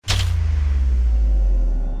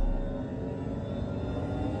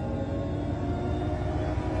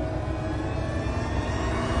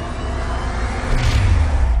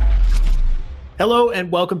Hello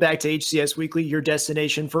and welcome back to HCS Weekly, your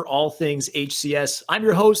destination for all things HCS. I'm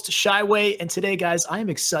your host, Shyway, and today, guys, I am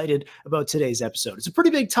excited about today's episode. It's a pretty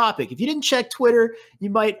big topic. If you didn't check Twitter, you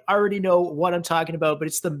might already know what I'm talking about, but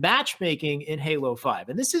it's the matchmaking in Halo 5.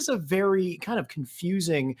 And this is a very kind of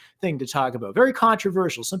confusing thing to talk about, very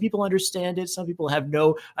controversial. Some people understand it. Some people have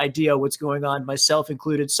no idea what's going on, myself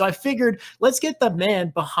included. So I figured let's get the man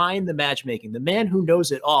behind the matchmaking, the man who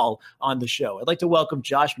knows it all on the show. I'd like to welcome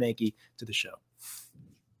Josh Mankey to the show.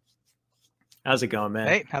 How's it going, man?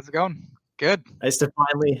 Hey, how's it going? Good. Nice to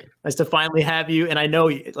finally have you. And I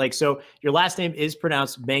know, so your last name is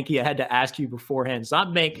pronounced Mankey. I had to ask you beforehand. It's not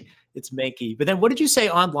Mank, it's Mankey. But then what did you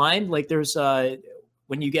say online? Like there's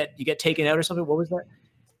when you get taken out or something. What was that?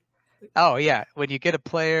 Oh yeah, when you get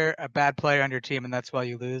a bad player on your team, and that's why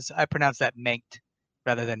you lose. I pronounce that manked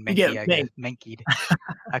rather than Mankey. I guess Mankied.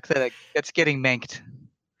 Actually, it's getting manked.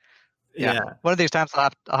 Yeah. One of these times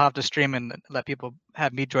I'll have to stream and let people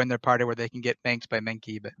have me join their party where they can get manked by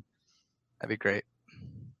Mankey, but that'd be great.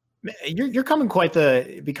 You're becoming quite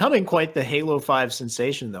the Halo 5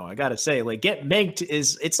 sensation, though. I gotta say, like, get manked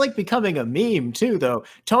it's like becoming a meme too, though.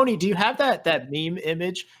 Tony, do you have that meme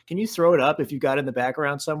image? Can you throw it up if you got it in the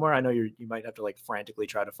background somewhere? I know you might have to like frantically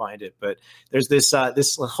try to find it, but there's this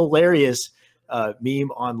hilarious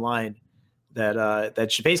meme online that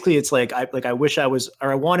basically it's like I wish I was,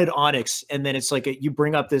 or I wanted Onyx, and then it's like you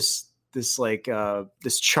bring up this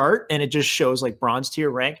chart and it just shows like bronze tier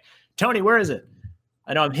rank. Tony, where is it?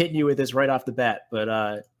 I know I'm hitting you with this right off the bat, but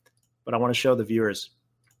I want to show the viewers.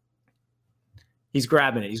 He's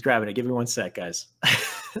grabbing it. Give me 1 sec, guys.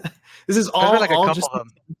 This is all like all a couple just. of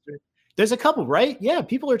them. There's a couple, right? Yeah,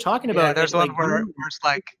 people are talking about. Yeah, there's one where it's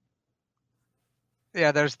like.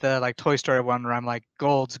 Yeah, there's the like Toy Story one where I'm like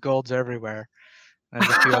golds everywhere. And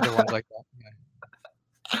there's a few other ones like that.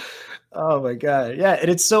 Yeah. Oh my god, yeah, and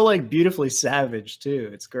it's so like beautifully savage too.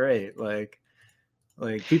 It's great. Like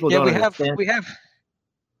people don't understand.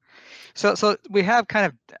 So we have kind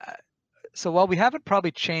of. So while we haven't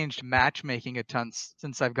probably changed matchmaking a ton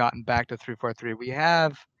since I've gotten back to 343, we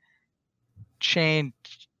have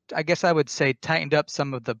changed. I guess I would say buttoned up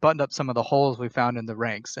some of the holes we found in the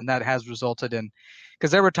ranks, and that has resulted in,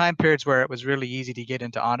 because there were time periods where it was really easy to get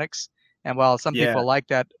into Onyx, and while some people like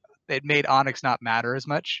that, it made Onyx not matter as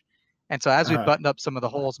much. And so as we buttoned up some of the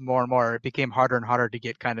holes more and more, it became harder and harder to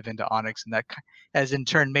get kind of into Onyx, and that has in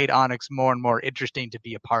turn made Onyx more and more interesting to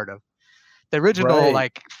be a part of. The original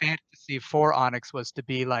like fantasy for Onyx was to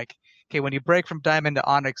be like, okay, when you break from Diamond to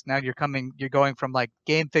Onyx, now you're going from like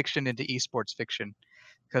game fiction into esports fiction.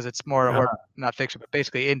 Because it's more, or not fiction, but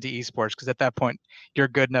basically into esports. Because at that point, you're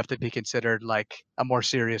good enough to be considered like a more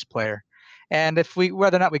serious player. And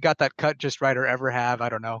whether or not we got that cut just right or ever have, I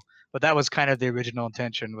don't know. But that was kind of the original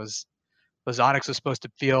intention. Was Onyx was supposed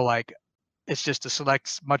to feel like it's just a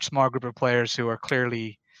select, much smaller group of players who are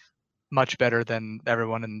clearly much better than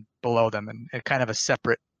everyone and below them, and kind of a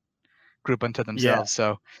separate group unto themselves.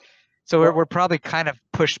 Yeah. So we're probably kind of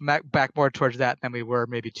pushed back more towards that than we were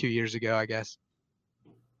maybe 2 years ago, I guess.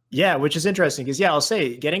 Yeah, which is interesting because, I'll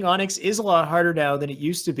say getting Onyx is a lot harder now than it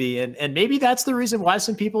used to be. And maybe that's the reason why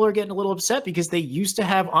some people are getting a little upset, because they used to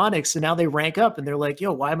have Onyx and now they rank up and they're like,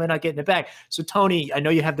 yo, why am I not getting it back? So, Tony, I know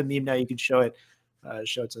you have the meme now. You can show it.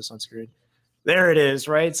 Show it to us on screen. There it is,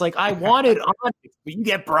 right? It's like, I wanted Onyx, but you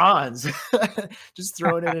get bronze. Just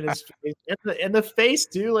throwing it in his face. In the face,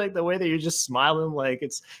 too, like the way that you're just smiling, like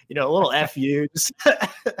it's, a little F you. It's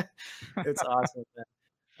awesome, man.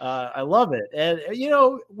 I love it. And,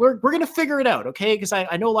 we're going to figure it out. Okay. Cause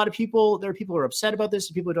I know a lot of people, there are people who are upset about this,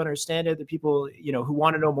 people who don't understand it, the people, who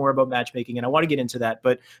want to know more about matchmaking. And I want to get into that,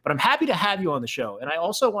 but I'm happy to have you on the show. And I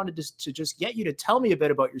also wanted to just get you to tell me a bit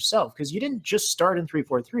about yourself, because you didn't just start in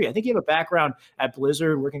 343. I think you have a background at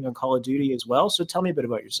Blizzard working on Call of Duty as well. So tell me a bit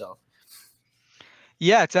about yourself.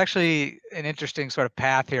 Yeah, it's actually an interesting sort of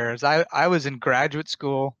path here. As I was in graduate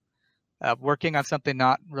school, working on something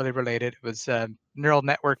not really related. It was neural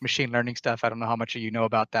network machine learning stuff. I don't know how much of you know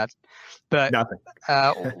about that, but nothing.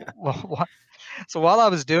 So while I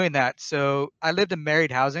was doing that, so I lived in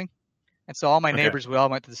married housing, and so all my neighbors, we all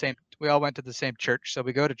went to the same church. So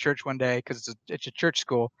we go to church one day because it's a church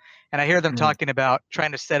school, and I hear them talking about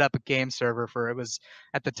trying to set up a game server it was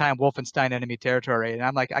at the time Wolfenstein Enemy Territory, and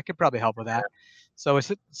I'm like, I could probably help with that. So we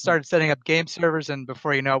started setting up game servers, and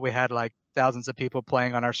before you know it, we had like thousands of people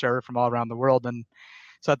playing on our server from all around the world. And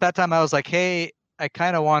so at that time I was like, hey, I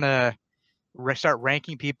kind of want to start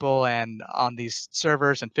ranking people and on these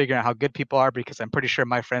servers and figuring out how good people are, because I'm pretty sure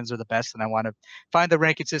my friends are the best, and I want to find the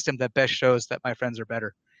ranking system that best shows that my friends are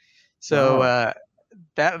better. So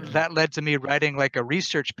that led to me writing like a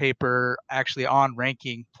research paper actually on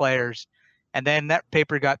ranking players And then that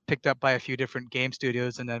paper got picked up by a few different game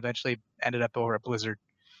studios, and then eventually ended up over at Blizzard.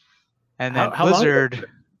 And then How Blizzard.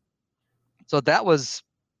 So that was,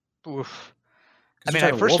 oof. I mean,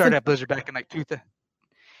 I first started at Blizzard back in like 2000.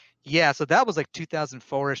 Yeah, so that was like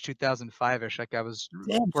 2004-ish, 2005-ish. Like I was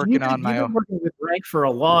working on my own. You've been working with Rank for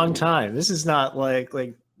a long time. This is not like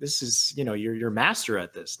this is, you know, you're master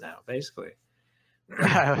at this now, basically.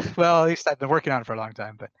 Well, at least I've been working on it for a long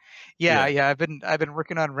time. But yeah, I've been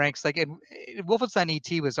working on ranks. Like Wolfenstein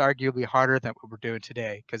ET was arguably harder than what we're doing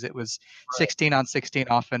today, because it was 16 on 16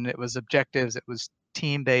 often. It was objectives. It was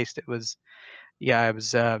team based. It was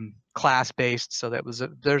class based. So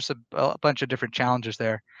there's a bunch of different challenges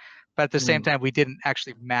there. But at the same time, we didn't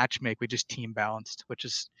actually match make. We just team balanced, which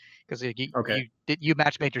is because you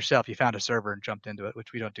match made yourself. You found a server and jumped into it,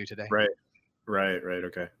 which we don't do today. Right.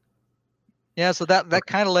 Okay. Yeah, so that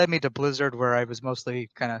kind of led me to Blizzard, where I was mostly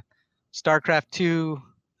kind of StarCraft 2,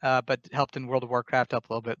 but helped in World of Warcraft, helped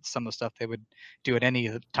a little bit some of the stuff they would do at any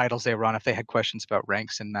of the titles they were on if they had questions about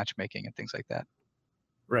ranks and matchmaking and things like that.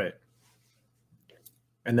 Right.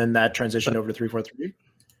 And then that transitioned over to 343?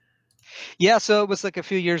 Yeah, so it was like a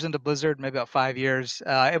few years into Blizzard, maybe about 5 years.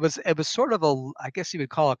 It was sort of I guess you would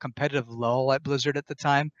call a competitive lull at Blizzard at the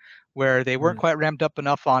time, where they weren't quite ramped up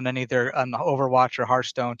enough on on Overwatch or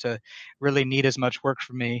Hearthstone to really need as much work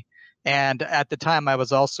from me. And at the time, I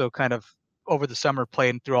was also kind of over the summer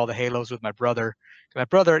playing through all the Halos with my brother. My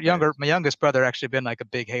youngest brother, actually been like a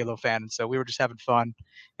big Halo fan, and so we were just having fun.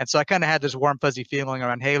 And so I kind of had this warm fuzzy feeling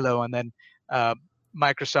around Halo, and then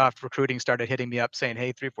Microsoft recruiting started hitting me up saying,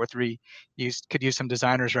 "Hey, 343, could use some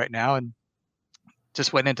designers right now," and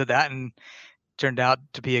just went into that, and turned out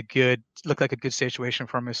to be looked like a good situation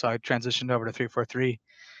for me. So I transitioned over to 343,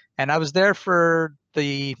 and I was there for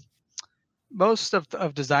the most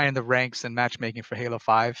of designing the ranks and matchmaking for Halo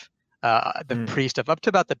 5, the pre-stuff up to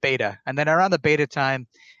about the beta, and then around the beta time,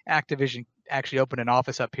 Activision actually opened an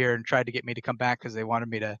office up here and tried to get me to come back because they wanted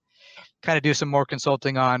me to kind of do some more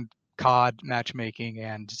consulting on COD matchmaking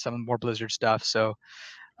and some more Blizzard stuff. So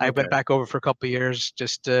I went back over for a couple of years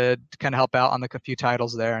just to kind of help out on a few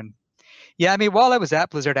titles there. And yeah, I mean, while I was at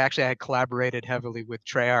Blizzard, actually I had collaborated heavily with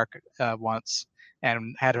Treyarch once,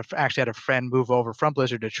 and actually had a friend move over from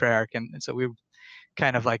Blizzard to Treyarch, and so we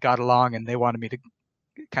kind of like got along, and they wanted me to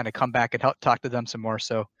kind of come back and help talk to them some more.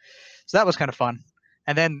 So that was kind of fun.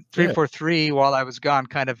 And then 343, while I was gone,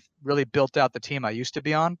 kind of really built out the team I used to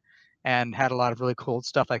be on, and had a lot of really cool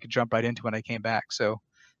stuff I could jump right into when I came back. So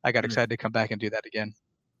I got excited to come back and do that again.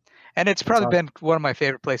 And it's probably been one of my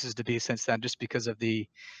favorite places to be since then, just because of the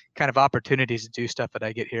kind of opportunities to do stuff that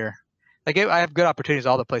I get here. Like I have good opportunities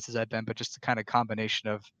all the places I've been, but just the kind of combination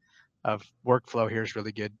of workflow here is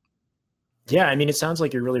really good. Yeah, I mean, it sounds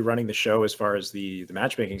like you're really running the show as far as the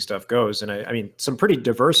matchmaking stuff goes, and I mean, some pretty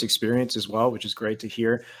diverse experience as well, which is great to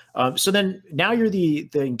hear. So then now you're the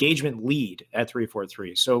engagement lead at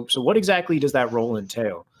 343. So what exactly does that role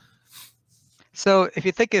entail? So if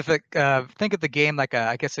you think of the game like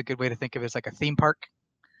I guess a good way to think of it is like a theme park.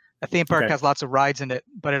 A theme park has lots of rides in it,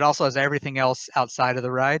 but it also has everything else outside of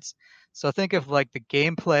the rides. So think of like the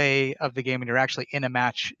gameplay of the game when you're actually in a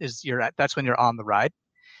match that's when you're on the ride.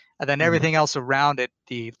 And then everything else around it,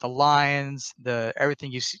 the lines,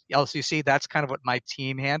 everything else you see, that's kind of what my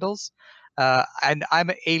team handles. And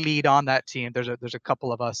I'm a lead on that team. There's a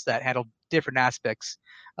couple of us that handle different aspects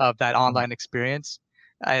of that online experience.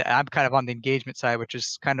 I'm kind of on the engagement side, which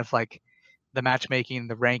is kind of like the matchmaking,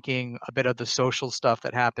 the ranking, a bit of the social stuff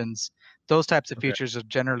that happens. Those types of features are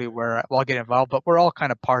generally where I'll get involved, but we're all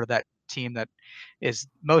kind of part of that team that is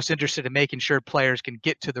most interested in making sure players can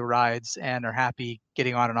get to the rides and are happy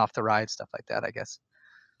getting on and off the ride, stuff like that, I guess.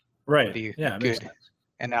 Right. Yeah. Good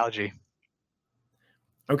analogy.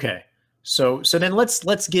 Okay. So then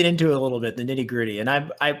let's get into it a little bit, the nitty gritty. And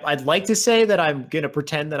I'd like to say that I'm going to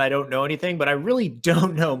pretend that I don't know anything, but I really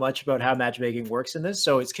don't know much about how matchmaking works in this.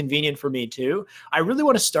 So it's convenient for me too. I really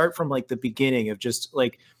want to start from like the beginning of just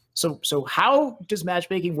like, so how does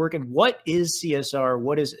matchmaking work, and what is CSR?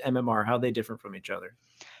 What is MMR? How are they different from each other?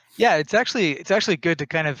 Yeah, it's actually good to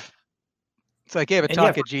kind of. So I gave a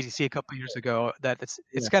talk at GDC a couple of years ago that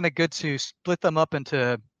it's kind of good to split them up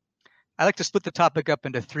into. I like to split the topic up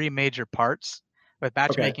into 3 major parts, with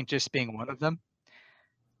matchmaking just being one of them.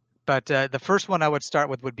 But the first one I would start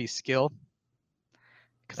with would be skill,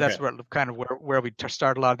 because that's where we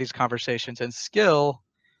start a lot of these conversations. And skill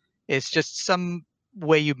is just some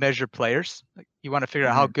way you measure players. Like you want to figure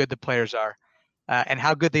out how good the players are, and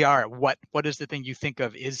how good they are at what is the thing you think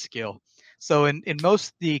of is skill. So in most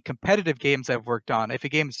of the competitive games I've worked on, if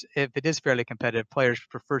it is fairly competitive, players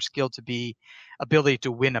prefer skill to be ability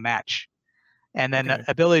to win a match. and then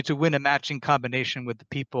ability to win a match in combination with the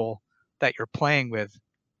people that you're playing with.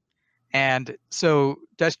 And so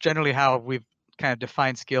that's generally how we've kind of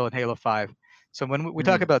defined skill in Halo 5. So when we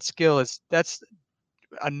talk about skill, that's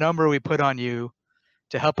a number we put on you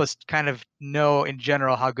to help us kind of know in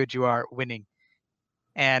general how good you are winning.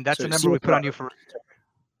 And that's a number we put on you for.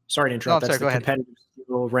 Sorry to interrupt. That's the competitive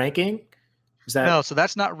skill ranking. Is that no? So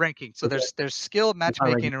that's not ranking. So there's skill,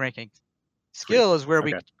 matchmaking, and ranking. Skill is where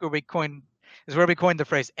we coined the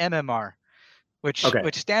phrase MMR, which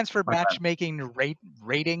stands for matchmaking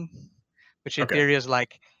rating, which in theory is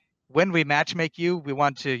like when we matchmake you, we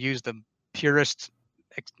want to use the purest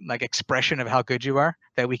expression of how good you are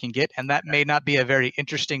that we can get, and that may not be a very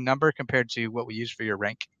interesting number compared to what we use for your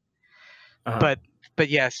rank. But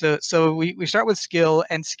yeah, so we start with skill,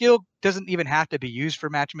 and skill doesn't even have to be used for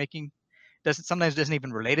matchmaking. Sometimes doesn't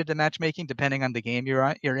even related to matchmaking, depending on the game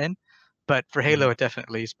you're in. But for Halo, it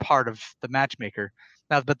definitely is part of the matchmaker.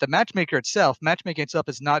 Now, but the matchmaking itself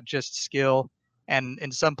is not just skill, and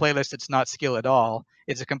in some playlists it's not skill at all.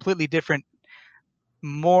 It's a completely different,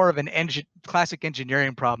 more of an classic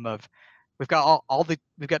engineering problem of we've got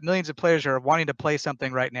we've got millions of players who are wanting to play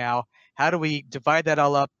something right now. How do we divide that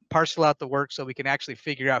all up, parcel out the work so we can actually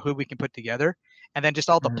figure out who we can put together? And then just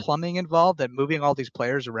all the plumbing involved and moving all these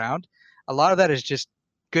players around. A lot of that is just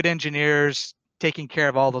good engineers taking care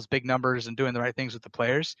of all those big numbers and doing the right things with the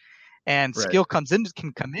players. And skill can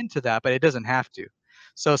come into that, but it doesn't have to.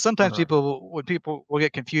 So sometimes people will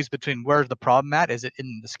get confused between where's the problem at. Is it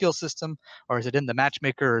in the skill system, or is it in the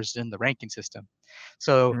matchmaker, or is it in the ranking system?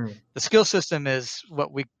 So the skill system is what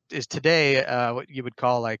today what you would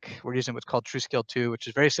call, like, we're using what's called TrueSkill 2, which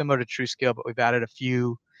is very similar to TrueSkill, but we've added a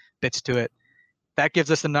few bits to it. That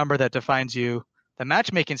gives us a number that defines you. The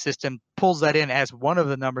matchmaking system pulls that in as one of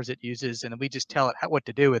the numbers it uses, and we just tell it what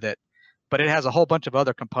to do with it. But it has a whole bunch of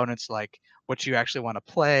other components, like what you actually want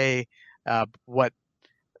to play, what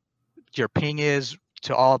your ping is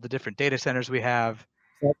to all the different data centers we have.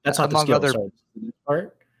 That's not among the skill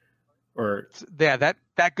part, or yeah,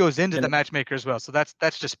 that goes into the matchmaker as well. So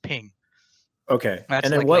that's just ping. Okay. That's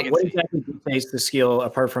and then what exactly takes the skill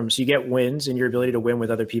apart from, so you get wins and your ability to win with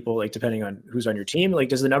other people, like depending on who's on your team? Like,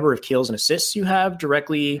 does the number of kills and assists you have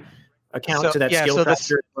directly account to that skill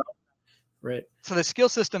factor? Right. So the skill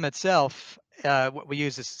system itself, what we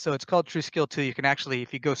use is, so it's called TrueSkill 2. You can actually,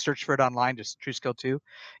 if you go search for it online, just TrueSkill 2,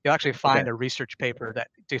 you'll actually find a research paper that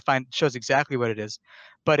shows exactly what it is.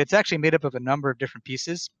 But it's actually made up of a number of different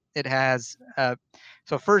pieces. It has,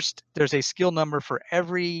 so first, there's a skill number for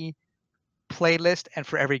every playlist, and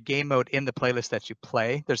for every game mode in the playlist that you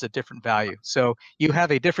play, there's a different value. So you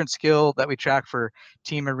have a different skill that we track for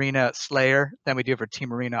Team Arena Slayer than we do for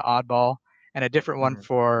Team Arena Oddball, and a different one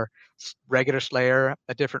for regular Slayer,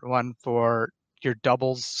 a different one for your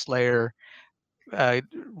doubles Slayer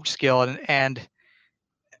skill. And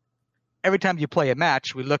every time you play a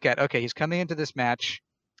match, we look at, okay, he's coming into this match.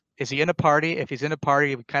 Is he in a party? If he's in a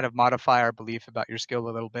party, we kind of modify our belief about your skill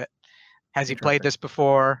a little bit. Has he played this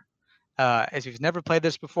before? As you've never played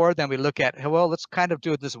this before, then we look at, well, let's kind of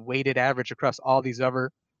do this weighted average across all these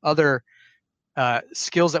other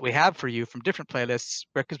skills that we have for you from different playlists,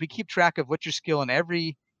 because we keep track of what's your skill in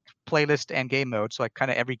every playlist and game mode, so like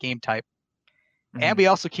kind of every game type. And we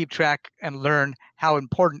also keep track and learn how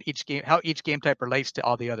important each game type relates to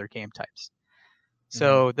all the other game types.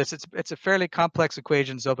 So it's a fairly complex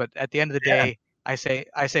equation. So, but at the end of the day, I say,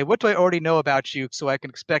 what do I already know about you, so I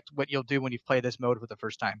can expect what you'll do when you play this mode for the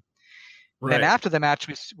first time. Right. Then after the match,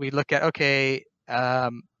 we look at, okay, how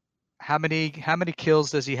many kills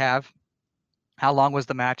does he have? How long was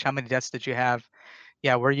the match? How many deaths did you have?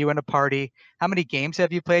 Yeah, were you in a party? How many games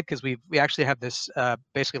have you played? Because we actually have this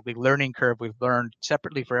basically learning curve we've learned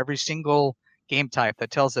separately for every single game type that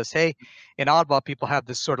tells us, hey, in Oddball, people have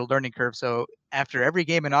this sort of learning curve. So after every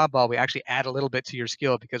game in Oddball, we actually add a little bit to your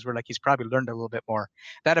skill, because we're like, he's probably learned a little bit more.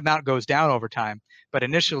 That amount goes down over time, but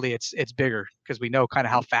initially it's bigger, because we know kind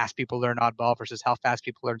of how fast people learn Oddball versus how fast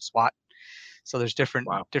people learn SWAT. So there's different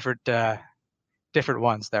ones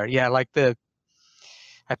there. Yeah, like I'm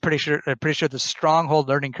pretty sure the Stronghold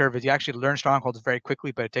learning curve is you actually learn Strongholds very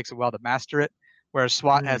quickly, but it takes a while to master it. Whereas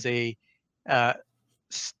SWAT has a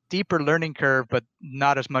steeper learning curve, but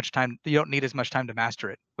not as much time. You don't need as much time to master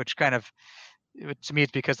it, which kind of, to me,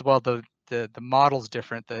 it's because, well, the model's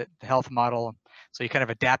different, the health model. So you're kind of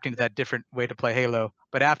adapting to that different way to play Halo.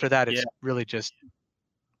 But after that, it's really just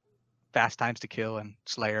fast times to kill and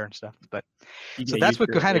Slayer and stuff. But so that's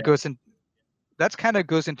what kind of goes in. That's kind of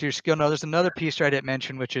goes into your skill. Now, there's another piece I didn't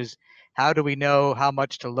mention, which is, how do we know how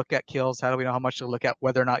much to look at kills? How do we know how much to look at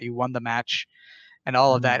whether or not you won the match? and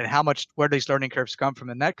all of that, and how much, where these learning curves come from.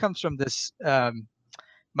 And that comes from this,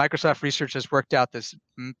 Microsoft research has worked out this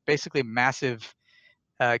basically massive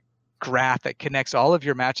graph that connects all of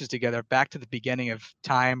your matches together back to the beginning of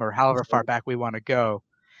time, or however far back we want to go.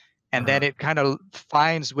 And then it kind of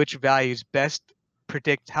finds which values best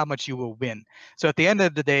predict how much you will win. So at the end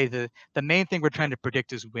of the day, the main thing we're trying to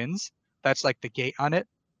predict is wins. That's like the gate on it.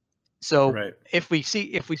 So if we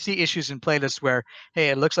see issues in playlists where, hey,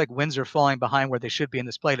 it looks like wins are falling behind where they should be in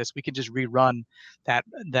this playlist, we can just rerun that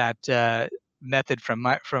method from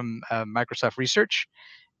Microsoft Research,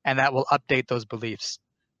 and that will update those beliefs.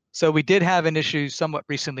 So we did have an issue somewhat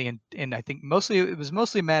recently in I think it was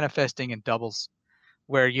mostly manifesting in doubles,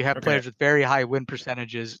 where you have players with very high win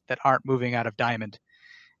percentages that aren't moving out of diamond.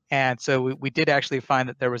 And so we did actually find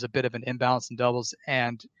that there was a bit of an imbalance in doubles,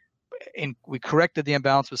 and we corrected the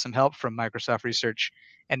imbalance with some help from Microsoft Research.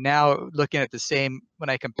 And now looking at the same, when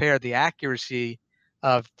I compare the accuracy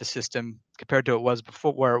of the system compared to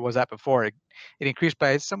where it was at before, it increased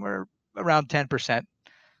by somewhere around 10%.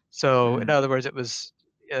 So in other words,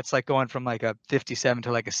 it's like going from like a 57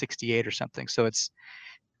 to like a 68 or something. So it's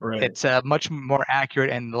much more accurate,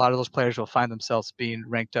 and a lot of those players will find themselves being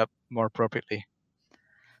ranked up more appropriately.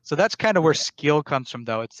 So that's kind of where skill comes from,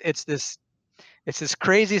 though. It's this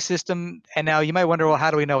crazy system. And now you might wonder, well, how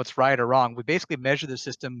do we know it's right or wrong? We basically measure the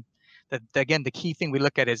system. That again, the key thing we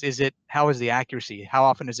look at is how is the accuracy? How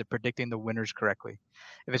often is it predicting the winners correctly?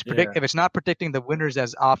 If it's not predicting the winners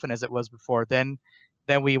as often as it was before, then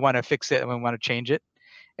we want to fix it and we want to change it.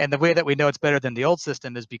 And the way that we know it's better than the old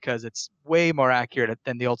system is because it's way more accurate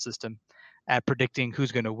than the old system at predicting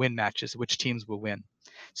who's going to win matches, which teams will win.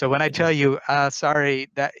 So when I tell you, sorry,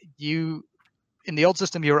 that in the old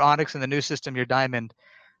system you were Onyx, in the new system you're Diamond,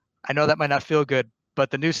 I know that might not feel good, but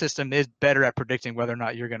the new system is better at predicting whether or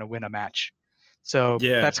not you're going to win a match. So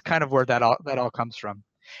that's kind of where that all comes from.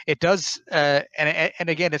 It does, and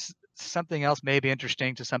again, it's something else maybe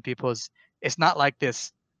interesting to some people is it's not like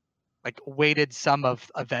this like weighted sum of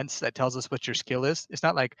events that tells us what your skill is. It's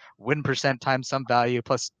not like win percent times some value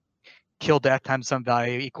plus kill death times some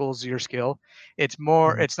value equals your skill. It's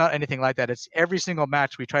more, it's not anything like that. It's every single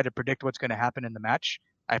match we try to predict what's going to happen in the match.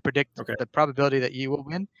 I predict the probability that you will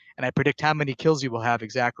win, and I predict how many kills you will have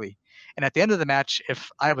exactly. And at the end of the match, if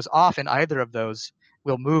I was off in either of those,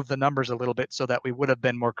 we'll move the numbers a little bit so that we would have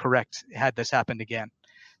been more correct had this happened again.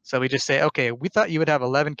 So we just say, okay, we thought you would have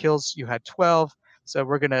 11 kills, you had 12. So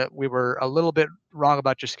we were a little bit wrong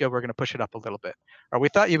about your skill. We're going to push it up a little bit. Or we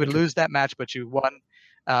thought you would lose that match, but you won.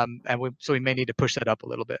 So we may need to push that up a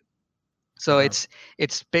little bit. So it's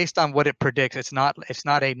based on what it predicts. It's not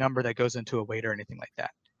a number that goes into a weight or anything like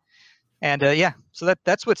that. And so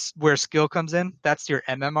that's where skill comes in. That's your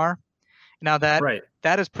MMR. Now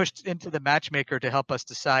that is pushed into the matchmaker to help us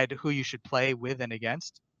decide who you should play with and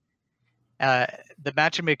against. The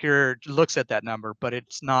matchmaker looks at that number, but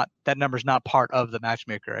that number's not part of the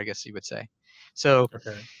matchmaker, I guess you would say. So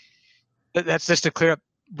that's just to clear up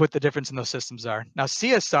what the difference in those systems are. Now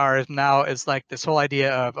CSR is like this whole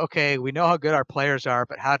idea of, okay, we know how good our players are,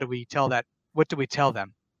 but how do we tell that? What do we tell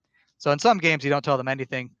them? So in some games, you don't tell them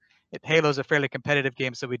anything. Halo's a fairly competitive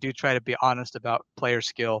game, so we do try to be honest about player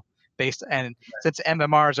skill and since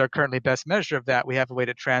MMR is our currently best measure of that, we have a way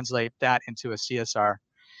to translate that into a CSR.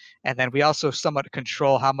 And then we also somewhat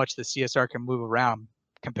control how much the CSR can move around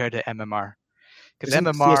compared to MMR. Because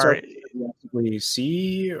MMR we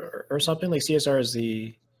see or something like CSR is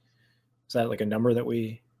that like a number that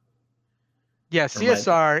we? Yeah,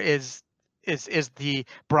 CSR is the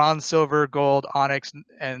bronze, silver, gold, onyx,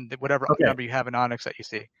 and whatever number you have in onyx that you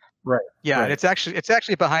see. Right. Yeah, and it's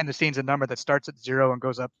actually behind the scenes a number that starts at 0 and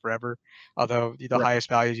goes up forever. Although the highest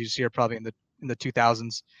values you see are probably in the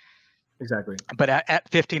 2000s. Exactly. But at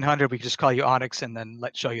 1500, we just call you Onyx and then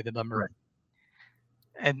show you the number.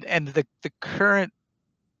 Right. And the current,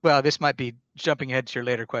 well, this might be jumping ahead to your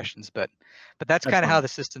later questions, but that's kind of how the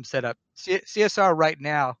system's set up. CSR right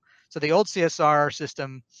now. So the old CSR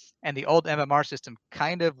system and the old MMR system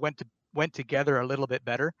kind of went together a little bit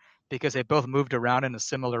better because they both moved around in a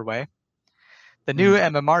similar way. The new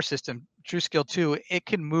MMR system, TrueSkill 2, it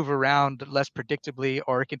can move around less predictably,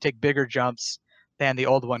 or it can take bigger jumps than the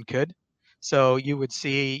old one could. So you could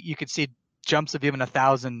see jumps of even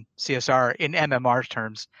 1,000 CSR in MMR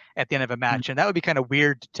terms at the end of a match, and that would be kind of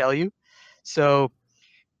weird to tell you. So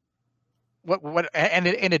and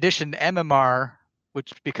in addition, MMR,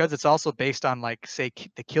 which because it's also based on like say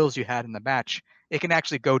the kills you had in the match, it can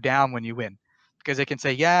actually go down when you win, because it can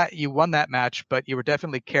say, yeah, you won that match, but you were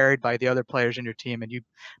definitely carried by the other players in your team,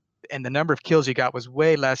 and the number of kills you got was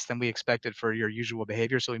way less than we expected for your usual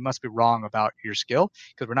behavior. So we must be wrong about your skill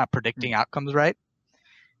because we're not predicting outcomes right.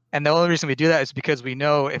 And the only reason we do that is because we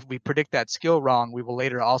know if we predict that skill wrong, we will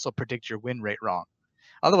later also predict your win rate wrong.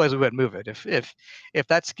 Otherwise, we wouldn't move it. If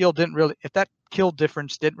that skill didn't really, if that kill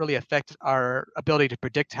difference didn't really affect our ability to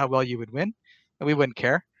predict how well you would win, then we wouldn't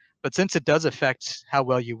care. But since it does affect how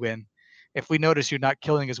well you win, if we notice you're not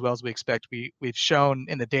killing as well as we expect, we've shown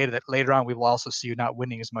in the data that later on we will also see you not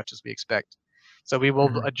winning as much as we expect. So we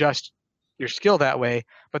will adjust your skill that way.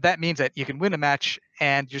 But that means that you can win a match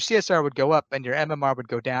and your CSR would go up and your MMR would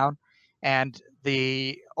go down. And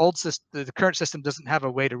the old system, the current system doesn't have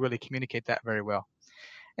a way to really communicate that very well.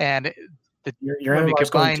 And your MMR is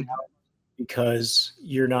going down because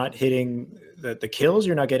you're not hitting the kills,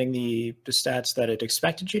 you're not getting the stats that it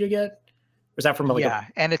expected you to get. Was that from like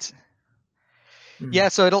and it's yeah,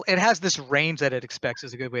 so it has this range that it expects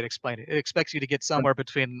is a good way to explain it. It expects you to get somewhere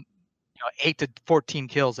between 8 to 14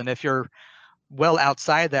 kills, and if you're well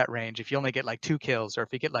outside that range, if you only get like 2 kills or if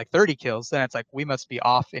you get like 30 kills, then it's like we must be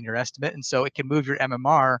off in your estimate, and so it can move your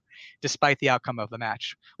MMR despite the outcome of the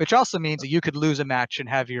match, which also means that you could lose a match and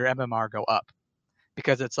have your MMR go up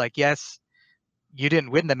because it's like, yes, you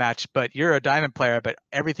didn't win the match, but you're a diamond player, but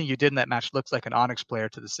everything you did in that match looks like an Onyx player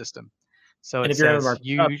to the system. So and if your MMR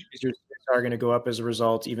is your CSR going to go up as a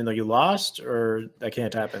result, even though you lost, or that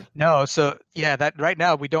can't happen? No. So yeah, that right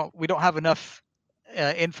now we don't have enough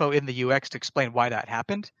info in the UX to explain why that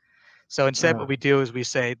happened. So instead, what we do is we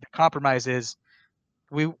say the compromise is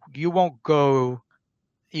you won't go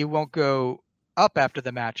up after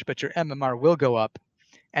the match, but your MMR will go up,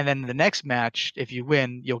 and then the next match, if you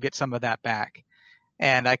win, you'll get some of that back.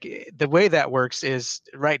 And the way that works is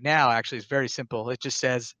right now actually is very simple. It just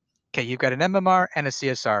says, okay, you've got an MMR and a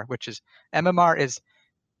CSR, which is MMR is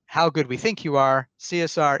how good we think you are.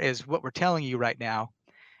 CSR is what we're telling you right now.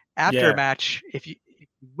 After a match, if you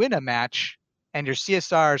win a match and your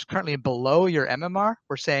CSR is currently below your MMR,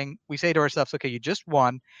 we say to ourselves, okay, you just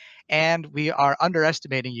won, and we are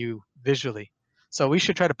underestimating you visually. So we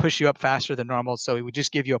should try to push you up faster than normal. So we would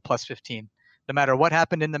just give you a plus 15, no matter what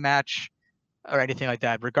happened in the match or anything like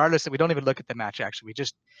that. Regardless, we don't even look at the match. Actually, we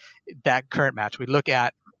just that current match. We look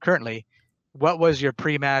at currently what was your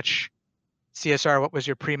pre-match CSR, what was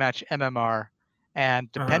your pre-match MMR,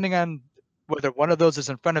 and depending on whether one of those is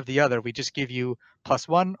in front of the other, we just give you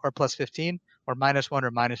 +1 or +15 or -1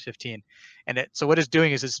 or -15. And so what it's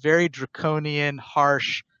doing is it's very draconian,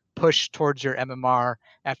 harsh push towards your MMR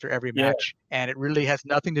after every match, and it really has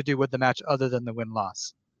nothing to do with the match other than the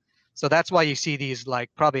win-loss. So that's why you see these, like,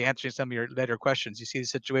 probably answering some of your later questions. You see these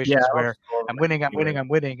situations where I'm winning,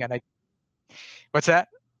 and what's that?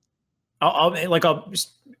 I'll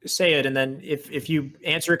say it, and then if you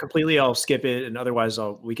answer it completely, I'll skip it, and otherwise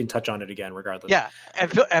we can touch on it again regardless. Yeah,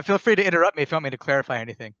 and feel free to interrupt me if you want me to clarify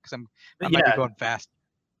anything, because I might be going fast.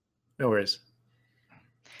 No worries.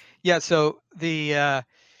 Yeah, so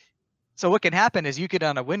so what can happen is you get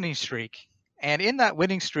on a winning streak, and in that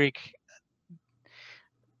winning streak,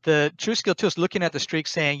 the TrueSkill tool is looking at the streak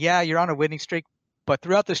saying, yeah, you're on a winning streak, but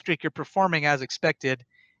throughout the streak, you're performing as expected,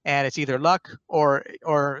 and it's either luck or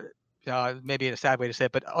maybe a sad way to say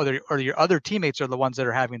it, but your other teammates are the ones that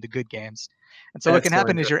are having the good games. And so what can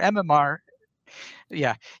happen is your MMR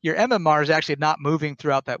is actually not moving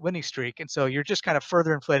throughout that winning streak. And so you're just kind of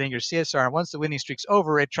further inflating your CSR. And once the winning streak's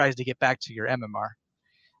over, it tries to get back to your MMR.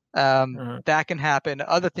 That can happen.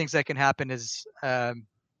 Other things that can happen is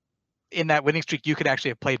in that winning streak, you could actually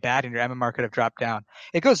have played bad and your MMR could have dropped down.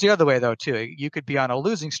 It goes the other way though, too. You could be on a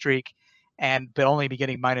losing streak but only be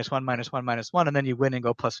getting -1, -1, -1, and then you win and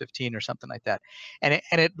go +15 or something like that. And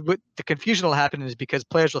the confusion will happen is because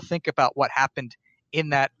players will think about what happened in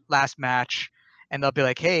that last match, and they'll be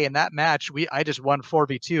like, hey, in that match, I just won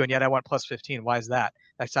 4v2, and yet I won +15. Why is that?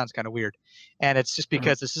 That sounds kind of weird. And it's just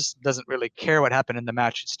because this just doesn't really care what happened in the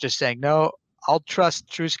match. It's just saying, no, I'll trust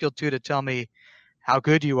TrueSkill 2 to tell me how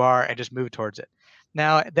good you are and just move towards it.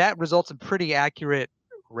 Now, that results in pretty accurate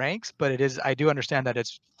ranks, but I do understand that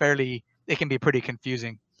it can be pretty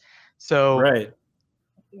confusing. So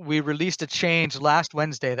we released a change last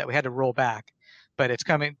Wednesday that we had to roll back, but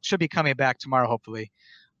should be coming back tomorrow, hopefully,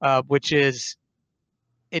 which is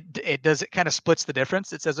it kind of splits the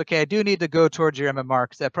difference. It says, okay, I do need to go towards your MMR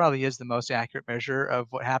because that probably is the most accurate measure of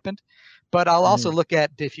what happened. But I'll also look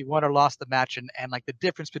at if you won or lost the match and like the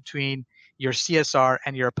difference between your CSR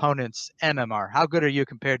and your opponent's MMR. How good are you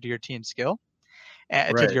compared to your team skill,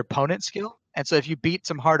 to your opponent's skill? And so if you beat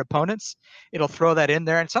some hard opponents, it'll throw that in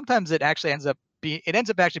there. And sometimes it actually ends up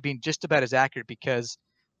actually being just about as accurate because,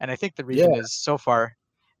 and I think the reason is so far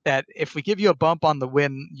that if we give you a bump on the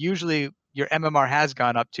win, usually your MMR has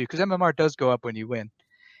gone up too, because MMR does go up when you win.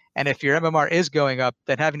 And if your MMR is going up,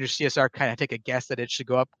 then having your CSR kind of take a guess that it should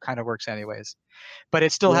go up kind of works anyways. But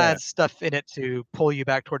it still has stuff in it to pull you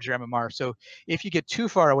back towards your MMR. So if you get too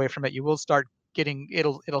far away from it, you will start getting,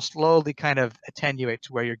 it'll slowly kind of attenuate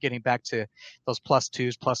to where you're getting back to those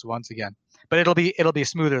 +2s, +1s again. But it'll be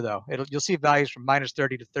smoother though. You'll see values from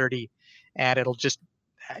 -30 to 30, and it'll just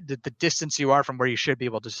the distance you are from where you should be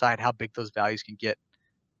able to decide how big those values can get.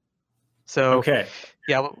 So okay,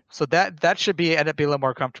 yeah, so that should end up being a little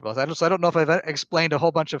more comfortable. I don't know if I've explained a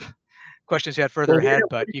whole bunch of questions you had further ahead,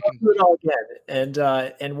 but you can do it all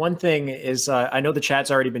again. And one thing is, I know the chat's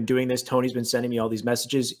already been doing this. Tony's been sending me all these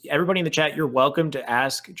messages. Everybody in the chat, you're welcome to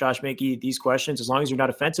ask Josh Mankey these questions as long as you're not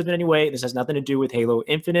offensive in any way. This has nothing to do with Halo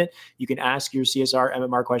Infinite. You can ask your CSR,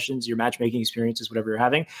 MMR questions, your matchmaking experiences, whatever you're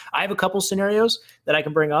having. I have a couple scenarios that I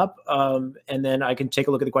can bring up, and then I can take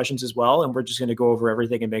a look at the questions as well. And we're just going to go over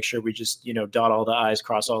everything and make sure we just dot all the I's,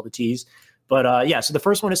 cross all the T's. But yeah, so the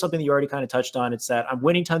first one is something that you already kind of touched on. It's that I'm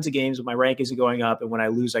winning tons of games, but my rank isn't going up. And when I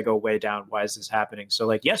lose, I go way down. Why is this happening? So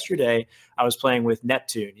like yesterday, I was playing with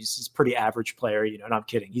Neptune. He's a pretty average player, and I'm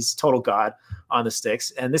kidding. He's total god on the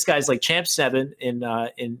sticks. And this guy's like champ 7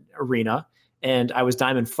 in Arena. And I was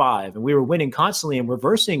Diamond 5. And we were winning constantly and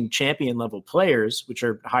reversing champion level players, which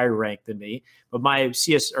are higher ranked than me. But my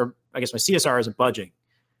CSR isn't budging,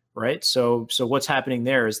 right? So what's happening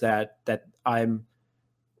there is that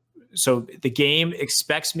so the game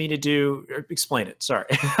expects me to do. Explain it. Sorry,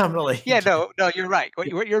 I'm really. Yeah, no, you're right.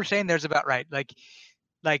 What you're saying there's about right. Like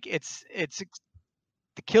it's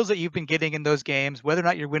the kills that you've been getting in those games, whether or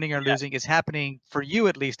not you're winning or losing, is happening for you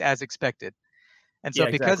at least as expected. And so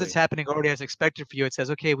because it's happening already as expected for you, it says,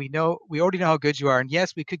 okay, we already know how good you are, and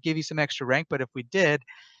yes, we could give you some extra rank, but if we did,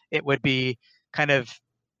 it would be kind of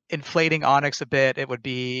inflating Onyx a bit. It'd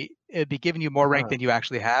be giving you more rank than you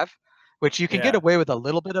actually have. Which you can get away with a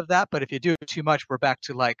little bit of that, but if you do it too much, we're back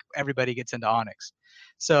to like everybody gets into Onyx.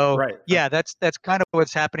 So yeah, that's kind of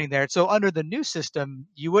what's happening there. So under the new system,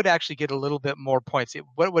 you would actually get a little bit more points.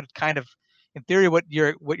 What would kind of, in theory, what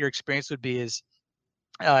your experience would be is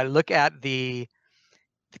look at the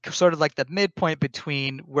sort of like the midpoint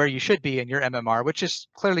between where you should be in your MMR, which is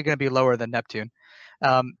clearly going to be lower than Neptune,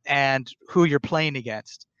 and who you're playing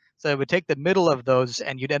against. So it would take the middle of those,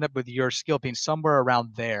 and you'd end up with your skill being somewhere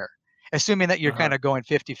around there. Assuming that you're kind of going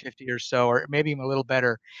 50-50 or so, or maybe even a little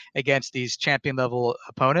better against these champion level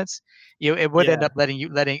opponents, it would end up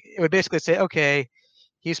it would basically say, okay,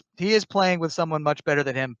 he is playing with someone much better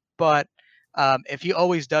than him, but if he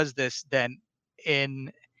always does this, then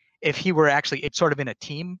if he were actually it's sort of in a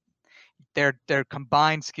team, their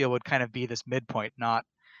combined skill would kind of be this midpoint, not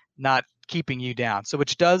keeping you down. So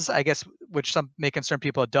which some may concern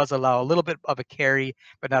people, it does allow a little bit of a carry,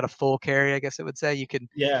 but not a full carry, I guess it would say. You can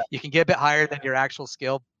get a bit higher than your actual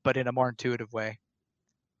skill, but in a more intuitive way.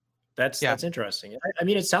 That's interesting. I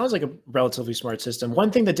mean, it sounds like a relatively smart system. One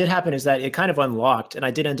thing that did happen is that it kind of unlocked, and I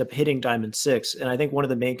did end up hitting Diamond 6. And I think one of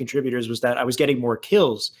the main contributors was that I was getting more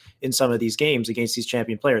kills in some of these games against these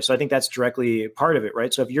champion players. So I think that's directly part of it,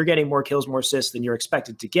 right? So if you're getting more kills, more assists than you're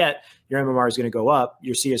expected to get, your MMR is going to go up.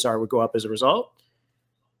 Your CSR would go up as a result.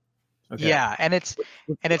 Okay. Yeah, and it's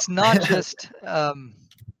not just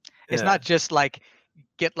it's not just like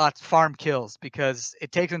get lots of farm kills, because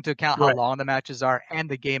it takes into account how long the matches are and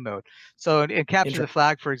the game mode. So in Capture the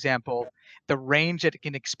Flag, for example, the range that it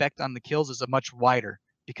can expect on the kills is a much wider,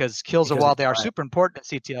 because kills, while they are super important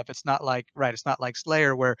in CTF, it's not like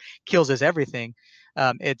Slayer where kills is everything.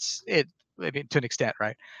 I mean, to an extent,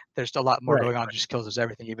 right? There's a lot more going on. Just kills is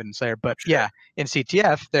everything, even in Slayer. But yeah, in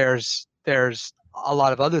CTF, there's a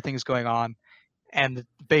lot of other things going on, and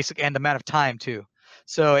the amount of time too.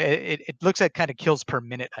 So it looks at kind of kills per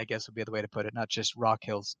minute, I guess would be the way to put it, not just raw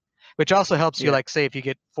kills, which also helps you, like, say, if you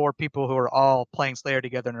get 4 people who are all playing Slayer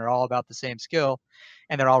together and they're all about the same skill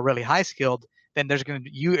and they're all really high skilled, then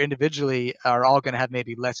you individually are all going to have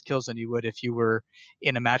maybe less kills than you would if you were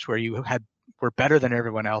in a match where you were better than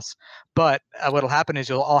everyone else. But what'll happen is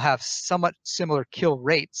you'll all have somewhat similar kill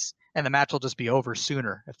rates, and the match will just be over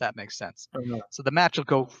sooner, if that makes sense. So the match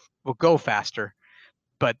will go faster,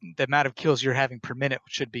 but the amount of kills you're having per minute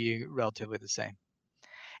should be relatively the same.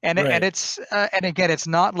 And it's again, it's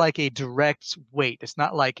not like a direct weight. It's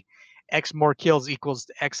not like X more kills equals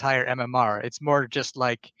X higher MMR. It's more just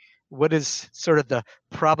like, what is sort of the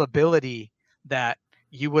probability that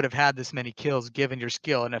you would have had this many kills given your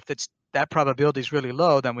skill? And if that probability is really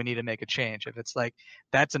low, then we need to make a change. If it's like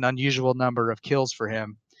that's an unusual number of kills for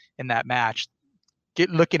him in that match,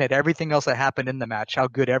 looking at everything else that happened in the match, how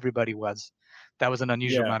good everybody was. That was an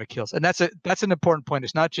unusual amount of kills. And that's an important point.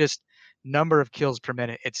 It's not just number of kills per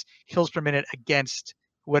minute. It's kills per minute against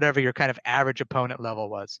whatever your kind of average opponent level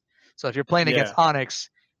was. So if you're playing against Onyx,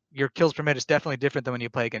 your kills per minute is definitely different than when you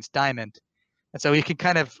play against Diamond. And so we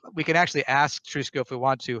can actually ask TrueSkill if we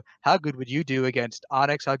want to, how good would you do against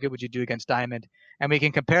Onyx? How good would you do against Diamond? And we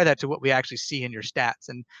can compare that to what we actually see in your stats.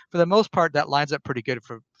 And for the most part, that lines up pretty good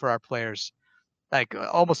for our players. Like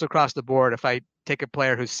almost across the board, if I take a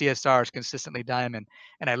player whose CSR is consistently Diamond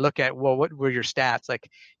and I look at, well, what were your stats? Like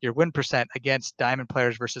your win percent against Diamond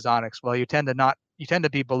players versus Onyx. Well, you tend to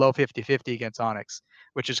be below 50-50 against Onyx,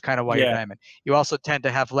 which is kind of why you're Diamond. You also tend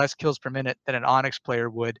to have less kills per minute than an Onyx player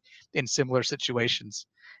would in similar situations.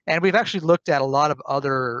 And we've actually looked at a lot of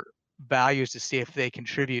other values to see if they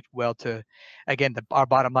contribute well to, again, our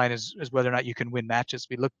bottom line is whether or not you can win matches.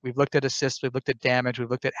 We've looked at assists, we've looked at damage, we've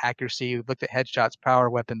looked at accuracy, we've looked at headshots, power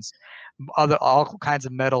weapons, all kinds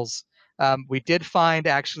of medals. We did find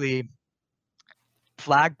actually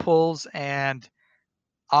flag pulls and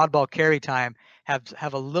oddball carry time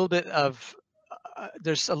have a little bit of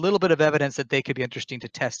there's a little bit of evidence that they could be interesting to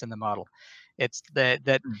test in the model. It's that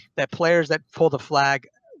players that pull the flag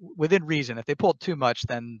within reason. If they pull too much,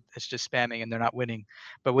 then it's just spamming and they're not winning.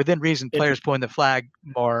 But within reason, players pulling the flag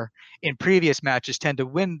more in previous matches tend to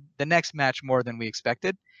win the next match more than we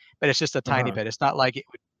expected. But it's just a tiny bit. It's not like it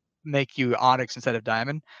would make you Onyx instead of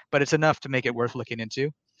Diamond, but it's enough to make it worth looking into.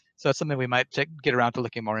 So it's something we might get around to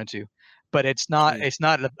looking more into. But it's not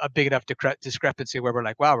a big enough discrepancy where we're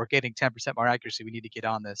like, wow, we're getting 10% more accuracy. We need to get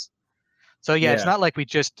on this. So it's not like we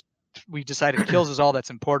decided kills is all that's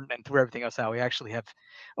important and threw everything else out. We actually have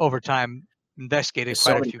over time investigated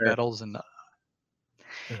quite a few medals and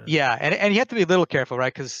and you have to be a little careful,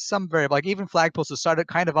 right? Because some variable, like even flag pulls, has started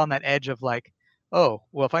kind of on that edge of like, oh,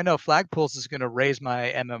 well, if I know flag pulls is going to raise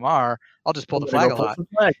my MMR, I'll just pull the flag a lot.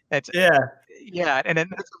 And then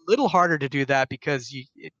it's a little harder to do that because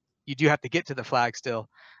you do have to get to the flag still.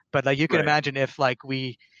 But like you can imagine if like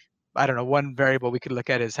I don't know, one variable we could look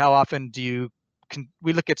at is how often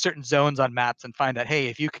we look at certain zones on maps and find that, hey,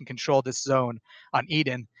 if you can control this zone on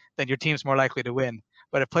Eden, then your team's more likely to win.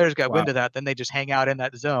 But if players got wind of that, then they just hang out in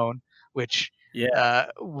that zone, which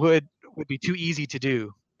would be too easy to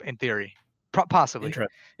do in theory. Possibly.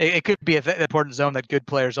 It could be an important zone that good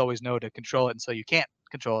players always know to control it, and so you can't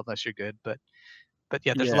control it unless you're good. But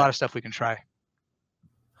there's a lot of stuff we can try.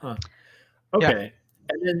 Huh. Okay.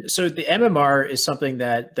 And then, so the MMR is something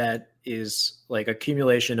that is like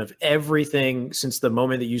accumulation of everything since the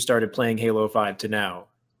moment that you started playing Halo 5 to now,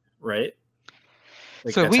 right?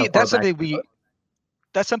 Like so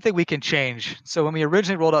that's something we can change. So when we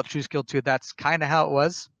originally rolled out TrueSkill 2, that's kind of how it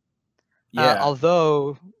was.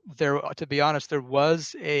 Although to be honest, there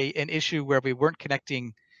was an issue where we weren't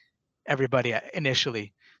connecting everybody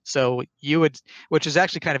initially. So which is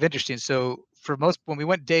actually kind of interesting. So when we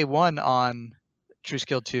went day one on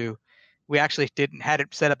TrueSkill 2, we actually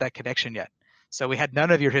hadn't set up that connection yet. So we had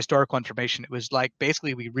none of your historical information. It was like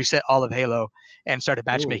basically we reset all of Halo and started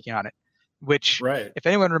matchmaking on it. Which, if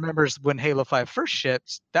anyone remembers when Halo 5 first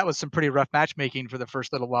shipped, that was some pretty rough matchmaking for the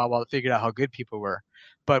first little while it figured out how good people were.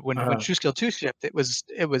 But when TrueSkill 2 shipped, it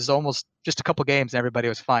was almost just a couple games and everybody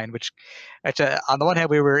was fine. Which, on the one hand,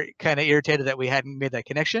 we were kind of irritated that we hadn't made that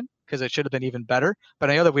connection because it should have been even better. But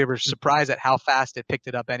on the other, we were surprised at how fast it picked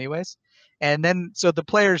it up anyways. And then, so the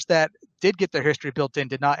players that did get their history built in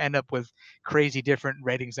did not end up with crazy different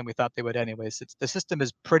ratings than we thought they would anyways. The system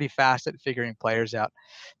is pretty fast at figuring players out.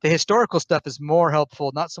 The historical stuff is more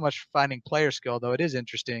helpful, not so much for finding player skill, though it is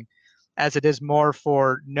interesting, as it is more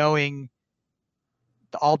for knowing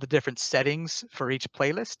all the different settings for each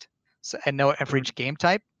playlist and for each game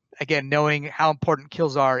type. Again, knowing how important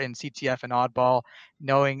kills are in CTF and Oddball,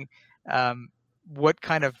 knowing what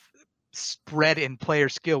kind of spread in player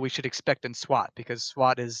skill we should expect in SWAT, because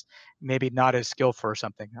SWAT is maybe not as skillful or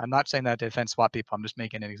something. I'm not saying that to offend SWAT people. I'm just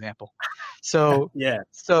making an example. So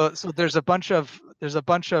so there's a bunch of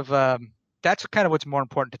that's kind of what's more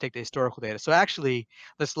important to take the historical data. So actually,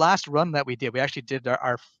 this last run that we actually did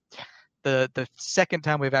the second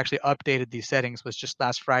time we've actually updated these settings was just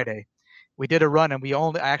last Friday. We did a run and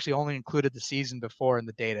I actually only included the season before in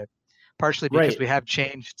the data, partially because we have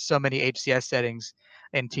changed so many HCS settings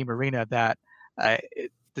in Team Arena that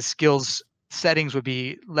the skills settings would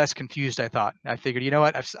be less confused. I thought. I figured, you know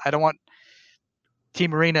what? I don't want.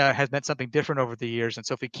 Team Arena has meant something different over the years, and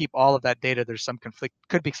so if we keep all of that data, there's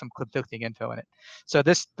could be some conflicting info in it. So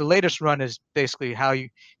the latest run is basically how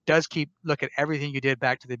look at everything you did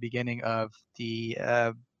back to the beginning of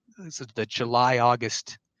the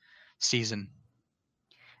July-August season.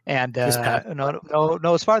 And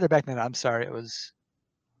no, it's farther back than that. I'm sorry, it was.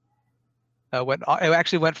 It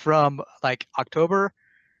actually went from like October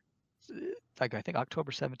like I think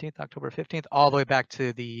October 17th, October 15th, all the way back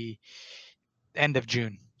to the end of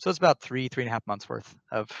June. So it's about 3.5 months worth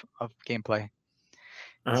of gameplay.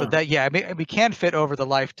 So that, yeah, I mean, we can fit over the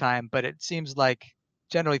lifetime, but it seems like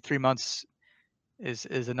generally 3 months is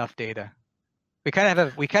enough data. We kind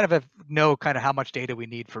of know kind of how much data we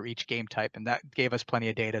need for each game type, and that gave us plenty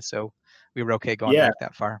of data, so we were okay going back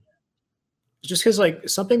that far. Just because like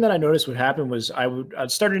something that I noticed would happen was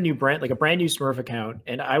I'd start a new brand, like a brand new Smurf account,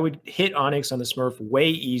 and I would hit Onyx on the Smurf way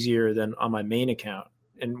easier than on my main account.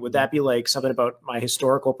 And would that be like something about my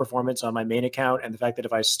historical performance on my main account and the fact that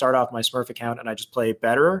if I start off my Smurf account and I just play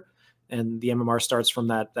better and the MMR starts from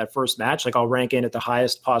that first match, like I'll rank in at the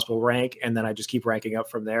highest possible rank and then I just keep ranking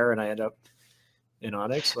up from there and I end up in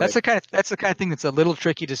Onyx? Like, that's the kind of thing that's a little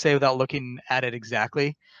tricky to say without looking at it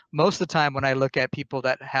exactly. Most of the time when I look at people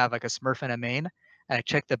that have like a Smurf and a main and I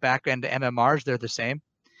check the back end MMRs, they're the same.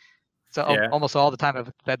 So almost all the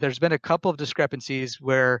time, but there's been a couple of discrepancies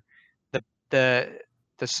where the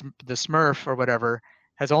Smurf or whatever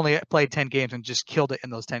has only played 10 games and just killed it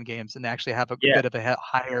in those 10 games and they actually have a bit of a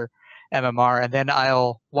higher MMR, and then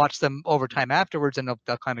I'll watch them over time afterwards and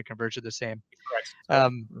they'll kind of converge to the same.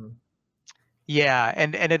 Yeah,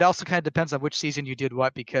 and it also kind of depends on which season you did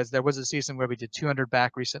what, because there was a season where we did 200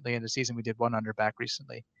 back recently and the season we did 100 back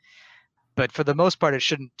recently. But for the most part, it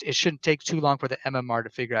shouldn't take too long for the MMR to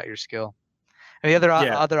figure out your skill. And the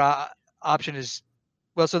other option is,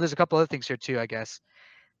 well, so there's a couple other things here too, I guess.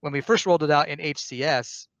 When we first rolled it out in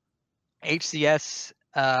HCS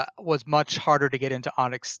was much harder to get into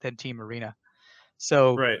Onyx than Team Arena.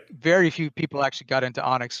 So very few people actually got into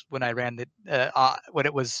Onyx when I ran when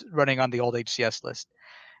it was running on the old HCS list.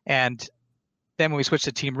 And then when we switched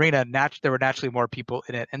to Team Arena, there were naturally more people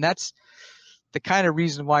in it. And that's the kind of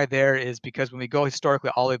reason why there is because when we go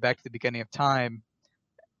historically all the way back to the beginning of time,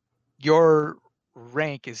 your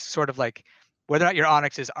rank is sort of like whether or not your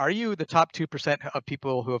Onyx is, are you the top 2% of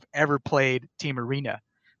people who have ever played Team Arena,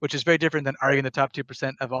 which is very different than are you in the top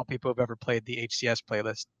 2% of all people who have ever played the HCS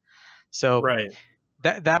playlist. So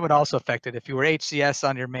that would also affect it. If you were HCS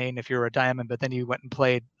on your main, if you were a diamond, but then you went and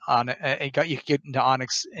played on you could get into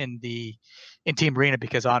Onyx in Team Arena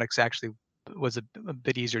because Onyx actually was a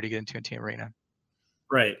bit easier to get into in Team Arena.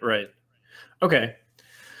 Right. Okay.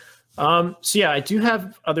 So yeah, I do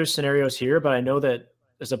have other scenarios here, but I know that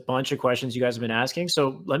there's a bunch of questions you guys have been asking.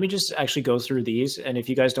 So let me just actually go through these. And if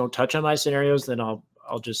you guys don't touch on my scenarios, then I'll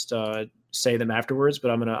just say them afterwards, but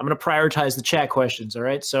I'm gonna prioritize the chat questions. All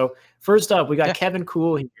right. So first up, we got Kevin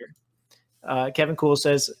Cool here. Kevin Cool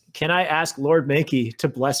says, "Can I ask Lord Mankey to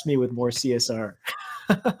bless me with more CSR?"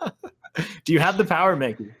 Do you have the power,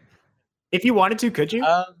 Mankey? If you wanted to, could you?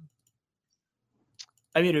 I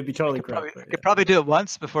mean, it would be totally correct. I could probably do it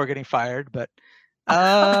once before getting fired, but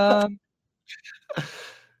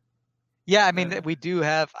yeah, I mean, we do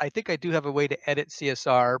have. I think I do have a way to edit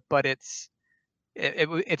CSR, but it's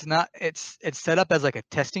set up as like a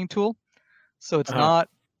testing tool, so it's not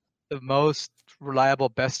the most reliable,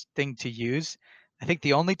 best thing to use. I think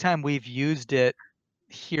the only time we've used it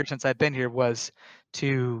here since I've been here was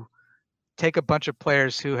to take a bunch of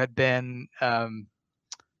players who had been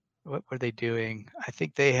what were they doing? I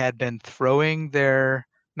think they had been throwing their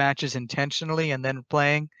matches intentionally and then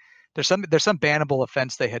playing. There's some bannable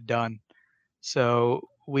offense they had done, so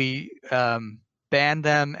we banned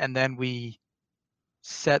them and then we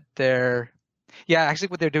set their actually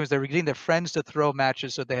what they're doing is they were getting their friends to throw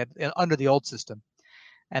matches so they had under the old system,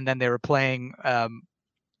 and then they were playing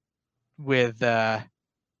with them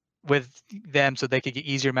so they could get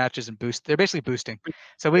easier matches and boost. They're basically boosting.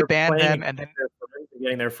 So we banned them and then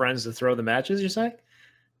getting their friends to throw the matches, you're saying?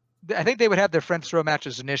 I think they would have their friends throw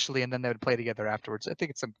matches initially and then they would play together afterwards. I think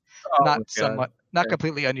it's not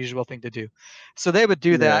completely unusual thing to do. So they would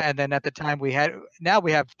do that, and then at the time we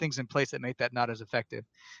have things in place that make that not as effective.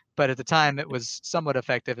 But at the time it was somewhat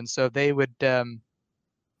effective, and so they would so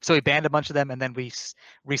we banned a bunch of them and then we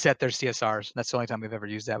reset their CSRs. That's the only time we've ever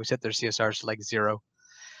used that. We set their CSRs to like 0.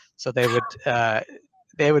 So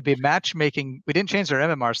they would be matchmaking. We didn't change their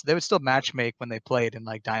MMR, so they would still matchmake when they played in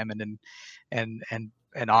like Diamond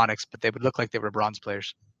and Onyx, but they would look like they were bronze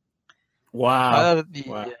players. Wow.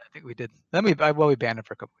 Yeah, I think we did. Then we banned them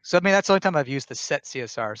for a couple weeks. So I mean, that's the only time I've used the set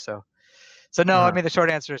CSR. So no, I mean the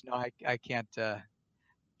short answer is no. I can't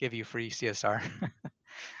give you free CSR.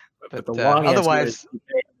 but the long otherwise, answer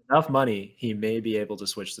is enough money, he may be able to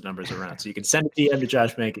switch the numbers around. So you can send a DM to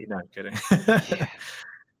Josh Mankey. No, I'm kidding.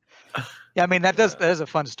 Yeah, I mean that is a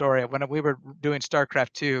fun story. When we were doing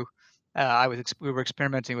StarCraft 2, we were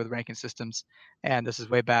experimenting with ranking systems, and this is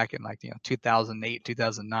way back in 2008,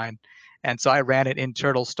 2009, and so I ran it in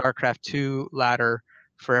Turtle StarCraft 2 ladder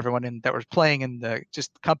for everyone that was playing in the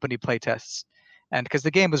just company play tests. And because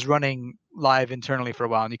the game was running live internally for a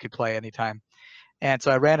while and you could play anytime. And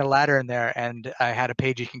so I ran a ladder in there and I had a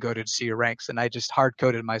page you can go to see your ranks. And I just hard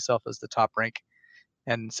coded myself as the top rank.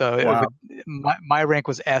 And so my rank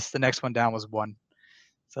was S. The next one down was 1.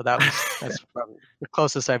 So that's probably the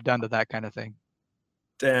closest I've done to that kind of thing.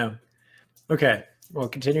 Damn. Okay. Well,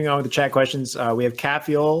 continuing on with the chat questions, we have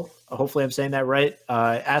Cafiol. Hopefully I'm saying that right.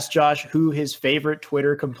 Ask Josh who his favorite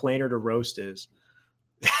Twitter complainer to roast is.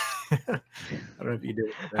 I don't know if you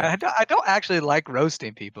do. I don't actually like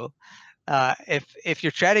roasting people. If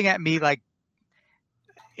you're chatting at me like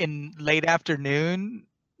in late afternoon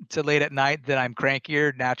to late at night, then I'm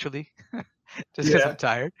crankier naturally, just because I'm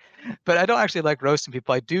tired. But I don't actually like roasting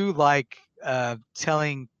people. I do like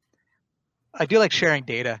sharing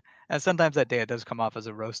data. And sometimes that data does come off as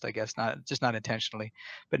a roast, I guess, not intentionally.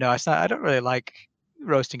 But no, it's not. I don't really like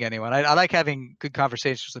roasting anyone. I like having good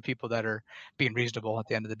conversations with people that are being reasonable at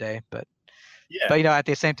the end of the day. But at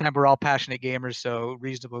the same time, we're all passionate gamers, so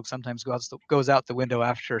reasonable sometimes goes out the window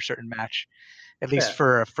after a certain match, at least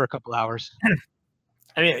for a couple hours.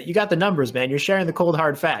 I mean, you got the numbers, man. You're sharing the cold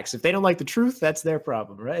hard facts. If they don't like the truth, that's their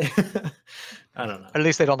problem, right? I don't know. At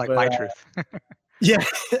least they don't like my truth. Yeah.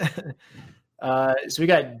 So we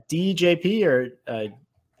got DJP, or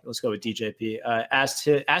let's go with DJP. Ask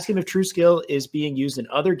him if True Skill is being used in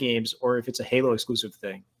other games or if it's a Halo exclusive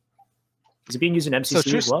thing. Is it being used in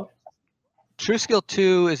MCC as well? True Skill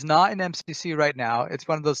 2 is not in MCC right now. It's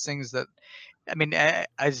one of those things that, I mean,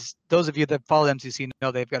 as those of you that follow MCC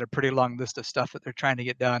know, they've got a pretty long list of stuff that they're trying to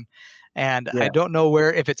get done. And I don't know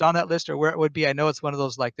if it's on that list or where it would be. I know it's one of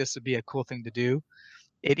those like this would be a cool thing to do.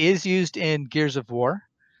 It is used in Gears of War,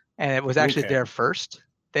 and it was actually there first.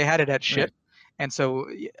 They had it at ship. Right. And so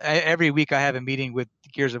every week I have a meeting with the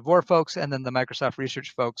Gears of War folks and then the Microsoft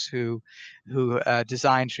research folks who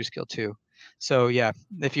designed True Skill 2. So yeah,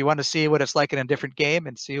 if you want to see what it's like in a different game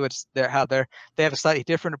and see they have a slightly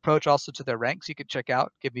different approach also to their ranks, you could check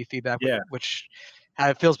out, give me feedback how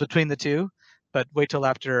it feels between the two. But wait till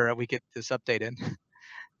after we get this update in.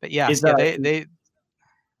 But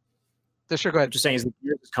sure, go ahead. Just saying, is the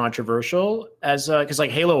Gears controversial as because like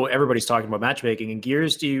Halo, everybody's talking about matchmaking, and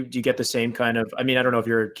Gears, do you get the same kind of? I mean, I don't know if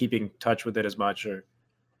you're keeping touch with it as much, or.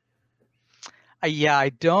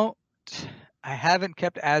 I don't. I haven't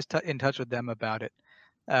kept in touch with them about it,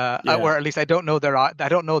 or at least I don't know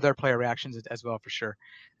their player reactions as well for sure.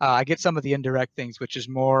 I get some of the indirect things, which is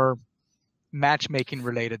more matchmaking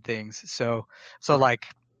related things. So like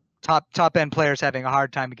top end players having a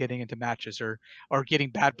hard time getting into matches or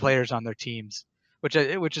getting bad players on their teams, which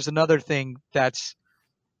is another thing that's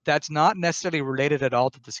not necessarily related at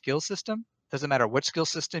all to the skill system. Doesn't matter what skill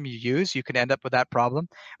system you use, you can end up with that problem,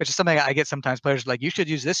 which is something I get sometimes. Players like, you should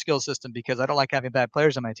use this skill system because I don't like having bad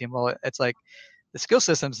players on my team. Well, it's like the skill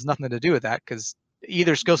system has nothing to do with that, because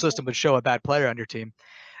either skill system would show a bad player on your team.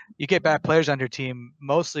 You get bad players on your team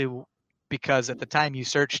mostly because at the time you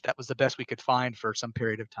searched, that was the best we could find for some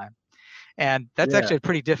period of time. And that's actually a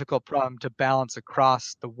pretty difficult problem to balance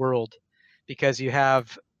across the world, because you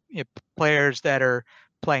have players that are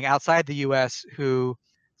playing outside the US who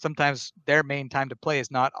sometimes their main time to play is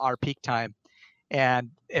not our peak time. And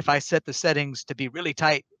if I set the settings to be really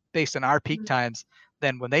tight based on our peak times,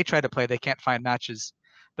 then when they try to play, they can't find matches.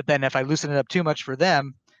 But then if I loosen it up too much for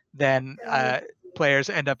them, then players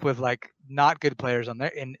end up with like not good players on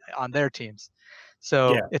their teams.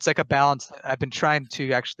 So it's like a balance. We've been trying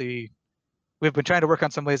to work on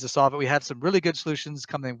some ways to solve it. We have some really good solutions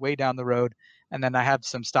coming way down the road. And then I have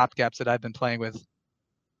some stopgaps that I've been playing with.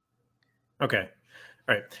 Okay.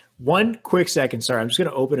 All right. One quick second. Sorry, I'm just going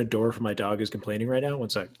to open a door for my dog who's complaining right now. One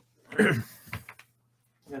sec. I'm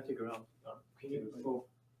going to take her out. Can you? Oh,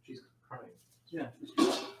 she's crying. Yeah.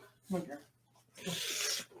 Okay.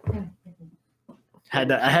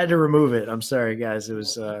 I had to remove it. I'm sorry, guys. It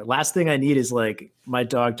was last thing I need is like my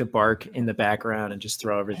dog to bark in the background and just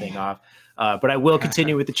throw everything off. But I will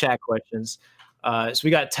continue with the chat questions. So we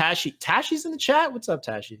got Tashi. Tashi's in the chat. What's up,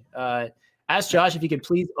 Tashi? Ask Josh if he could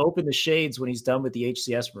please open the shades when he's done with the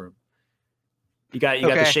HCS room. You got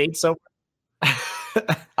the shades so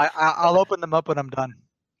I'll open them up when I'm done,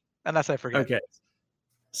 unless I forget. Okay,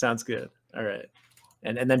 sounds good. All right,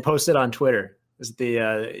 and then post it on Twitter. Is the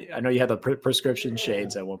I know you had the prescription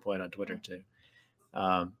shades at one point on Twitter too.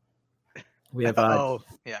 We have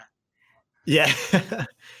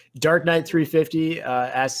Dark Knight 350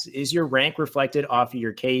 asks, is your rank reflected off of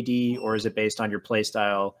your KD or is it based on your play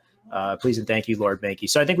style? Please and thank you, Lord Mankey.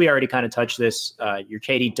 So I think we already kind of touched this. Your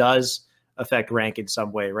KD does affect rank in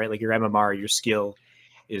some way, right? Like your MMR, your skill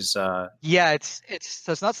Is yeah, so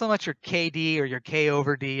it's not so much your KD or your K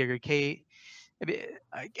over D or your K.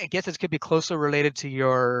 I guess it could be closely related to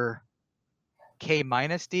your K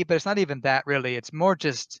minus D, but it's not even that really. It's more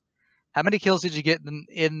just how many kills did you get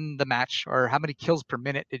in the match, or how many kills per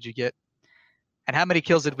minute did you get, and how many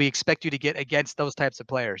kills did we expect you to get against those types of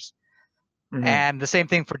players. And the same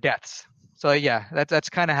thing for deaths. So yeah, that's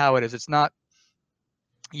kind of how it is. It's not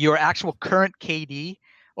your actual current KD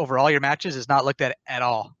over all your matches is not looked at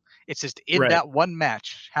all. It's just in that one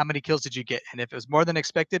match, how many kills did you get? And if it was more than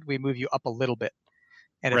expected, we move you up a little bit.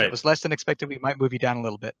 And if it was less than expected, we might move you down a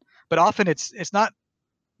little bit. But often it's not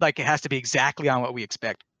like it has to be exactly on what we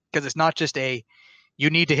expect, because it's not just you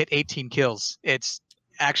need to hit 18 kills. It's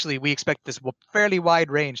actually, we expect this fairly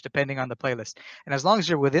wide range depending on the playlist. And as long as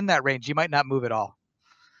you're within that range, you might not move at all.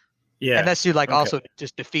 Yeah. Unless you also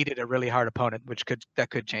just defeated a really hard opponent, that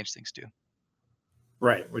could change things too.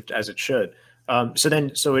 Right, which as it should.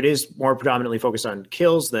 So it is more predominantly focused on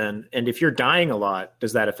kills then. And if you're dying a lot,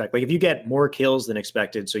 does that affect, like if you get more kills than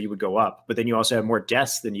expected, so you would go up, but then you also have more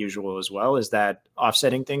deaths than usual as well, is that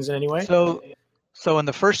offsetting things in any way? So in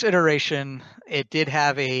the first iteration, it did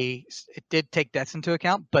take deaths into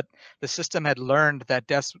account, but the system had learned that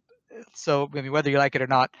deaths, so I mean, whether you like it or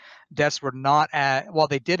not, deaths were not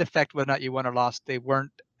they did affect whether or not you won or lost. They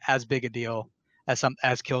weren't as big a deal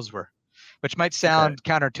as kills were, which might sound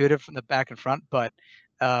counterintuitive from the back and front, but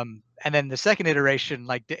and then the second iteration,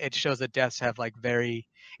 like it shows that deaths have in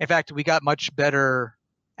fact, we got much better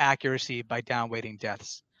accuracy by downweighting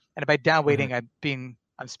deaths. And by downweighting,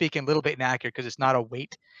 I'm speaking a little bit inaccurate because it's not a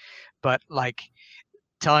weight, but like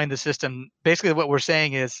telling the system, basically what we're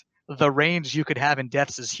saying is the range you could have in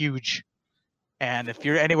deaths is huge. And if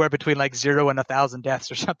you're anywhere between like 0 and 1,000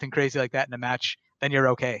 deaths or something crazy like that in a match, then you're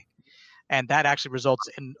okay. And that actually results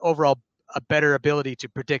in overall a better ability to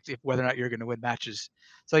predict whether or not you're going to win matches.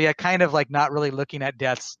 So yeah, kind of like not really looking at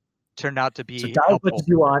deaths turned out to be so die as much as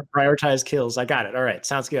you want, prioritize kills. I got it. All right,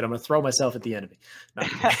 sounds good. I'm going to throw myself at the enemy. No.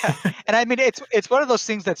 And I mean, it's one of those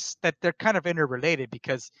things that they're kind of interrelated,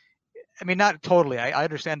 because I mean, not totally. I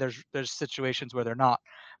understand there's situations where they're not,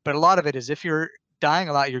 but a lot of it is if you're dying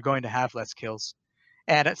a lot, you're going to have less kills.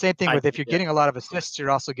 And same thing with if you're getting a lot of assists, you're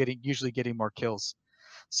also usually getting more kills.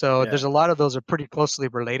 So there's a lot of those are pretty closely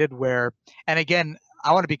related and again,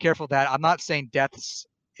 I want to be careful that I'm not saying deaths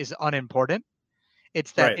is unimportant.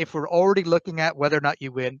 It's that if we're already looking at whether or not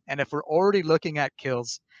you win, and if we're already looking at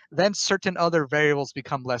kills, then certain other variables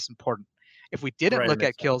become less important. If we didn't look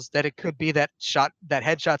at kills, then it could be that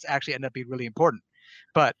headshots actually end up being really important.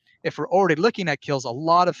 But if we're already looking at kills, a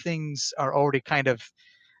lot of things are already kind of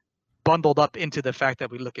bundled up into the fact that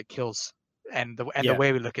we look at kills and the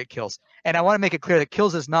way we look at kills. And I want to make it clear that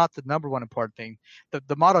kills is not the number one important thing.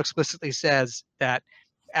 The model explicitly says that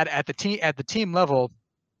at the team level,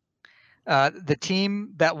 the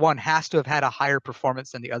team that won has to have had a higher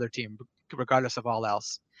performance than the other team, regardless of all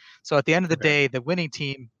else. So at the end of the day, the winning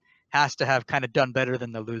team has to have kind of done better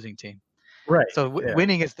than the losing team. Right. So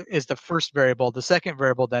winning is the first variable. The second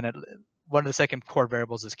variable, one of the second core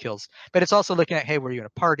variables is kills. But it's also looking at, hey, were you in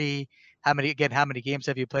a party? How many games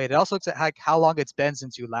have you played? It also looks at how long it's been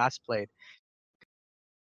since you last played.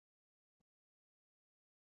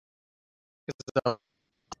 It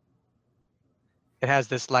has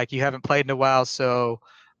this like, you haven't played in a while, so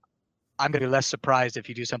I'm going to be less surprised if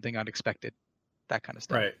you do something unexpected, that kind of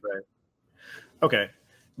stuff. Right. Okay.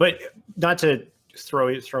 But not to throw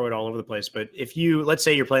it all over the place, but if let's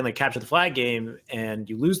say you're playing like capture the flag game and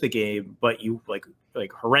you lose the game, but you like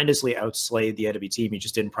horrendously outslayed the enemy team, you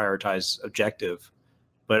just didn't prioritize objective.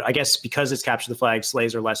 But I guess because it's capture the flag,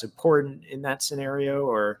 slays are less important in that scenario,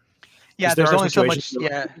 or there's only so much.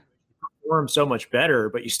 Perform so much better,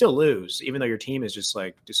 but you still lose, even though your team is just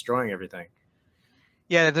like destroying everything.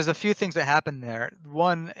 Yeah, there's a few things that happen there.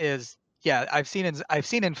 One is, I've seen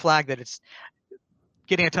in flag that it's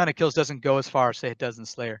getting a ton of kills doesn't go as far as say it does in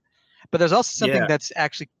Slayer. But there's also something that's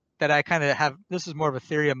actually that I kind of have. This is more of a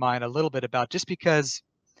theory of mine, a little bit about just because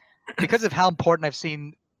of how important I've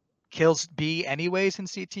seen kills be anyways in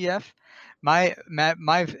CTF. My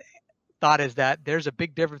thought is that there's a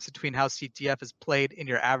big difference between how CTF is played in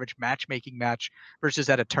your average matchmaking match versus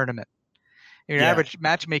at a tournament. In your average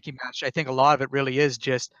matchmaking match, I think a lot of it really is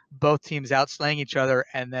just both teams outslaying each other,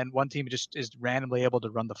 and then one team just is randomly able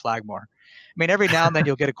to run the flag more. I mean, every now and then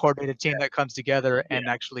you'll get a coordinated team that comes together and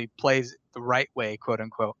actually plays the right way, quote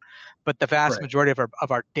unquote. But the vast majority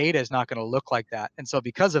of our data is not going to look like that. And so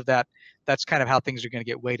because of that, that's kind of how things are going to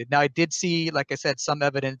get weighted. Now, I did see, like I said, some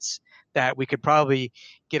evidence that we could probably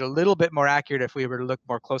get a little bit more accurate if we were to look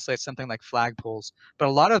more closely at something like flag pools. But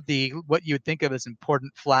a lot of what you would think of as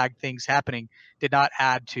important flag things happening did not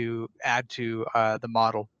add to the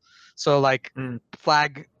model. So like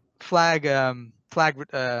flag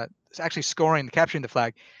actually capturing the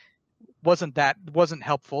flag wasn't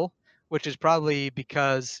helpful, which is probably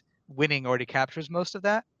because winning already captures most of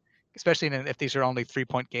that, especially if these are only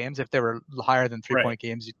 3-point games. If they were higher than 3-point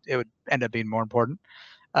games, it would end up being more important.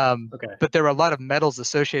 But there were a lot of medals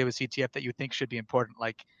associated with CTF that you think should be important,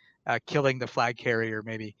 like killing the flag carrier,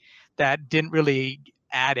 maybe, that didn't really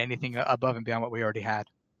add anything above and beyond what we already had.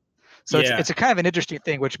 So it's a kind of an interesting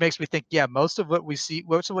thing, which makes me think, most of what we see,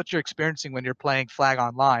 most of what you're experiencing when you're playing Flag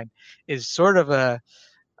Online is sort of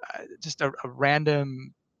just a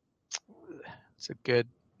random, it's a good,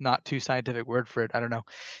 not too scientific word for it, I don't know,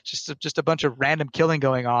 just a bunch of random killing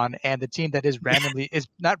going on, and the team that is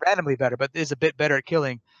not randomly better, but is a bit better at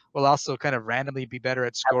killing, will also kind of randomly be better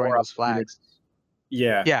at scoring those flags.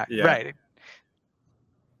 Yeah. Right.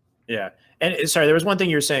 Yeah. And sorry, there was one thing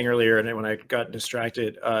you were saying earlier, and when I got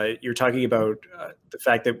distracted, you're talking about the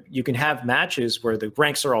fact that you can have matches where the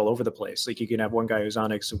ranks are all over the place. Like you can have one guy who's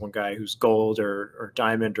Onyx and one guy who's Gold or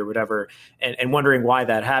Diamond or whatever, and wondering why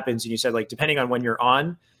that happens. And you said, like, depending on when you're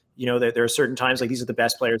on, that there are certain times, like, these are the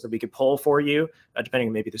best players that we could pull for you, depending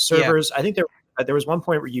on maybe the servers. Yeah. I think there was one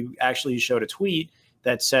point where you actually showed a tweet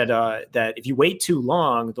that said that if you wait too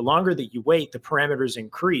long, the longer that you wait, the parameters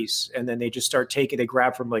increase, and then they just start they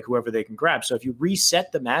grab from like whoever they can grab. So if you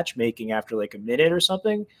reset the matchmaking after like a minute or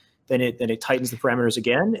something, then it tightens the parameters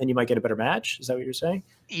again, and you might get a better match. Is that what you're saying?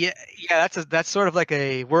 Yeah, that's sort of like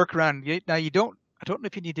a workaround. Now I don't know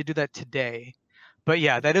if you need to do that today, but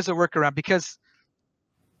yeah, that is a workaround, because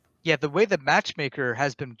the way the matchmaker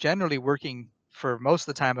has been generally working for most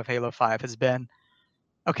of the time of Halo 5 has been,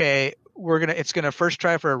 okay, it's gonna first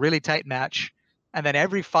try for a really tight match, and then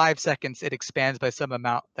every 5 seconds it expands by some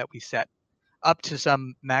amount that we set up to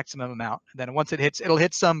some maximum amount. And then once it'll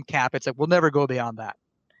hit some cap. It's like, we'll never go beyond that.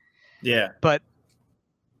 Yeah.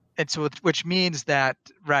 Which means that,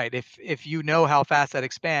 right, if you know how fast that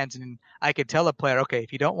expands, and I could tell a player, okay,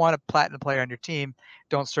 if you don't want a platinum player on your team,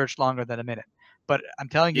 don't search longer than a minute. But I'm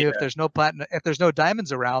telling you, if there's no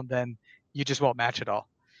diamonds around, then you just won't match at all.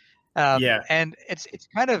 And it's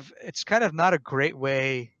kind of not a great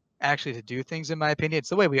way actually to do things, in my opinion. It's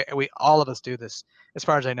the way we all of us do this, as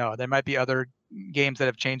far as I know. There might be other games that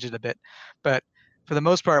have changed it a bit, but for the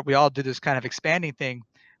most part, we all do this kind of expanding thing,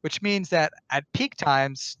 which means that at peak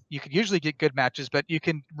times you could usually get good matches, but you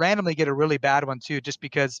can randomly get a really bad one too, just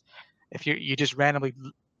because if you just randomly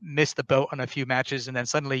miss the boat on a few matches, and then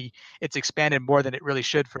suddenly it's expanded more than it really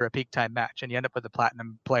should for a peak time match, and you end up with a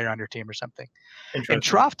platinum player on your team or something. In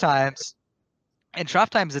trough times,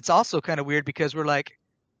 it's also kind of weird, because we're like,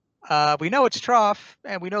 we know it's trough,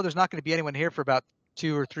 and we know there's not going to be anyone here for about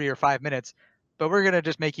 2 or 3 or 5 minutes, but we're going to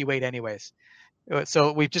just make you wait anyways.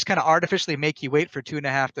 So we just kind of artificially make you wait for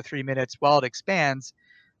 2.5 to 3 minutes while it expands,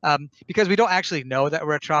 because we don't actually know that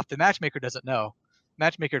we're at trough. The matchmaker doesn't know.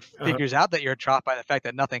 Matchmaker figures out that you're a trough by the fact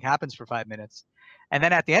that nothing happens for 5 minutes, and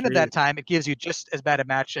then at the end of that time, it gives you just as bad a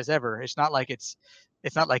match as ever. It's not like it's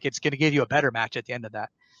going to give you a better match at the end of that.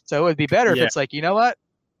 So it would be better if it's like, you know what,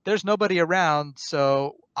 there's nobody around,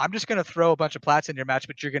 so I'm just going to throw a bunch of plats in your match,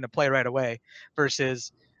 but you're going to play right away,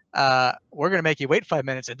 versus we're going to make you wait 5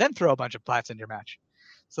 minutes and then throw a bunch of plats in your match.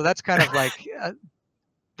 So that's kind of like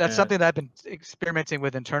that's something that I've been experimenting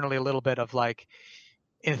with internally a little bit, of like,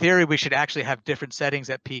 in theory, we should actually have different settings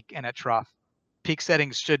at peak and at trough. Peak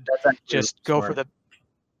settings should just go for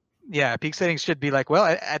peak settings should be like, well,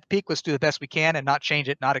 at peak, let's do the best we can and not change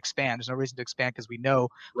it, not expand. There's no reason to expand, because we know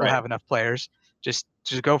we'll have enough players. Just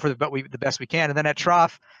go for the best we can. And then at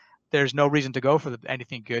trough, there's no reason to go for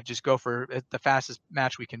anything good. Just go for the fastest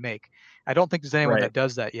match we can make. I don't think there's anyone that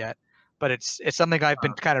does that yet, but it's something I've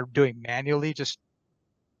been kind of doing manually. Just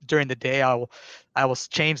during the day, I will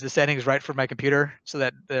change the settings right for my computer so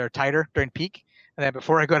that they're tighter during peak, and then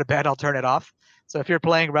before I go to bed, I'll turn it off. So if you're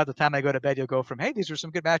playing around the time I go to bed, you'll go from, hey, these are some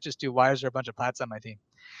good matches, to why is there a bunch of plats on my team,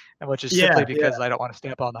 and which is simply because I don't want to stay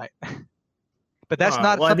up all night. But that's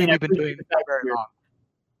not something we've been doing very long.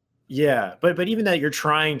 Yeah, but even that, you're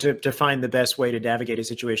trying to find the best way to navigate a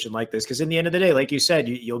situation like this, because in the end of the day, like you said,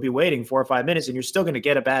 you'll be waiting 4 or 5 minutes, and you're still going to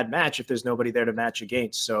get a bad match if there's nobody there to match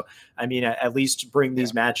against. So, I mean, at least bring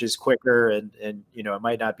these matches quicker, and it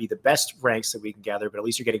might not be the best ranks that we can gather, but at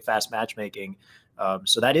least you're getting fast matchmaking.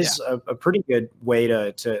 So that is a pretty good way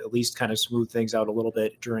to at least kind of smooth things out a little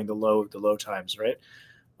bit during the low times, right?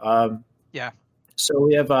 So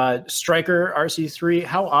we have Striker RC3.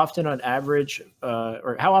 How often on average,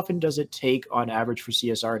 or how often does it take on average for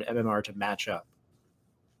CSR and MMR to match up?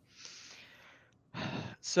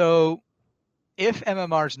 So if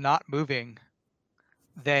MMR is not moving,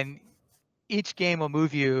 then each game will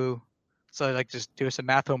move you. So like just do some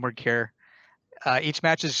math homework here. Each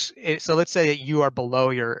match is, so let's say that you are below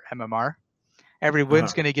your MMR. Every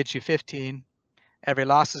win's going to get you 15. Every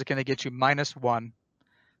loss is going to get you -1.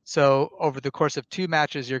 So over the course of 2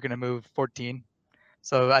 matches, you're going to move 14.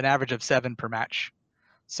 So an average of 7 per match.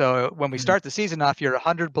 So when we start the season off, you're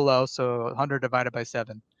 100 below. So 100 divided by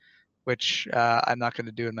 7, which I'm not going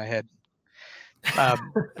to do in my head. That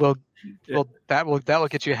will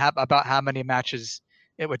get you about how many matches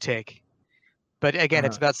it would take. But again,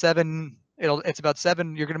 it's about 7. It's about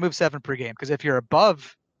 7. You're going to move 7 per game, because if you're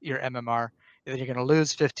above your MMR, then you're going to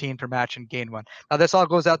lose 15 per match and gain 1. Now this all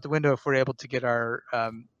goes out the window if we're able to get our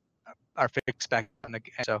fix back on the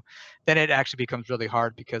game. So then it actually becomes really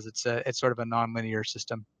hard, because it's sort of a non-linear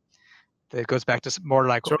system. It goes back to more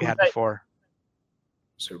like what we had before.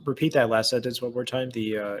 So repeat that last sentence one more time.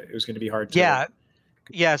 It was going to be hard to.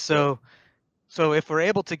 Yeah. So if we're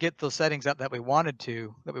able to get those settings up that we want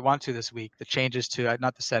to this week, the changes to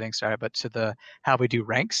not the settings, sorry, but to how we do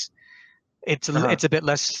ranks, it's a bit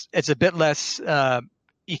less. It's a bit less.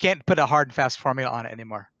 You can't put a hard and fast formula on it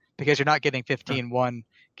anymore, because you're not getting 15-1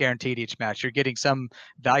 guaranteed each match. You're getting some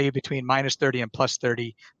value between -30 and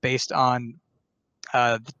 +30 based on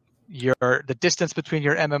the distance between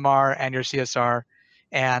your MMR and your CSR,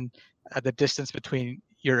 and the distance between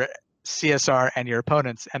your CSR and your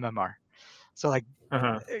opponent's MMR. So like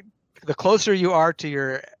the closer you are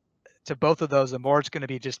to both of those, the more it's going to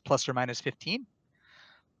be just plus or minus 15.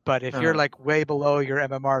 But if you're like way below your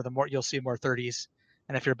MMR, the more you'll see more 30s,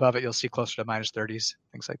 and if you're above it, you'll see closer to -30s,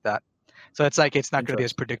 things like that. So it's like it's not going to be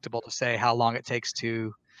as predictable to say how long it takes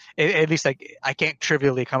to. At least like I can't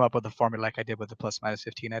trivially come up with a formula like I did with the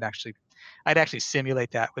 ±15. I'd actually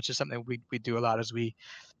simulate that, which is something we do a lot, as we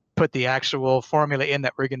put the actual formula in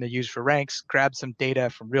that we're going to use for ranks, grab some data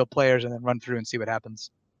from real players, and then run through and see what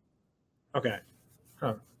happens. Okay.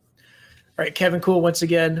 All right, Kevin Cool once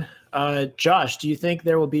again. Josh, do you think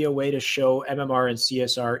there will be a way to show MMR and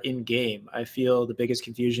CSR in game? I feel the biggest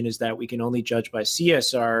confusion is that we can only judge by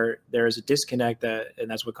CSR. There is a disconnect, and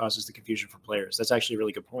that's what causes the confusion for players. That's actually a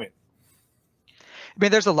really good point. I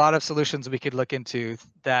mean, there's a lot of solutions we could look into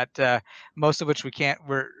that, most of which we can't.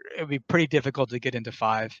 It would be pretty difficult to get into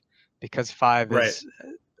 5, because 5 is,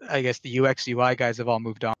 I guess, the UX UI guys have all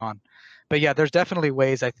moved on. But yeah, there's definitely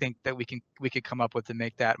ways I think that we could come up with to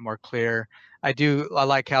make that more clear. I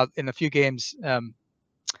like how in a few games,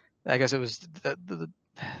 I guess it was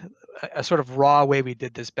a sort of raw way we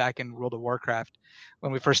did this back in World of Warcraft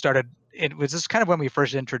when we first started. It was just kind of when we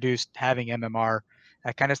first introduced having MMR.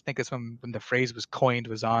 I kind of think it's when the phrase was coined,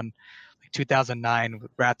 was on like 2009.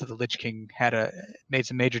 Wrath of the Lich King made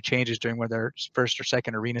some major changes during one of their first or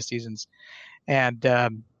second arena seasons, and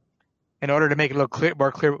in order to make it a little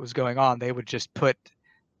more clear what was going on, they would just put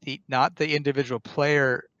not the individual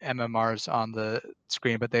player MMRs on the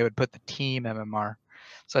screen, but they would put the team MMR.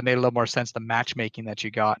 So it made a little more sense, the matchmaking that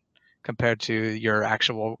you got compared to your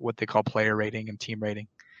actual, what they call player rating and team rating.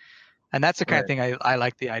 And that's the kind of thing I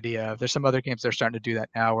like the idea of. There's some other games that are starting to do that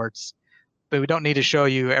now, but we don't need to show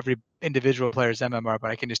you every individual player's MMR,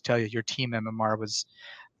 but I can just tell you your team MMR was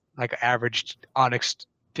like averaged Onyx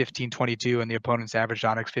 1522 and the opponent's average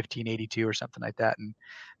Onyx 1582 or something like that, and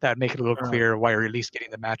that would make it a little clearer why you're at least getting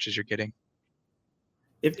the matches you're getting.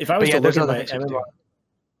 If I was to look at my MMR,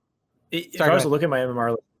 if I was to look at my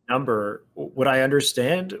MMR number, would I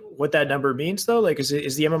understand what that number means though? Like, is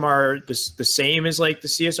the MMR the same as like the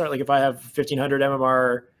CSR? Like, if I have 1500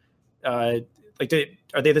 MMR,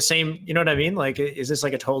 are they the same? You know what I mean? Like, is this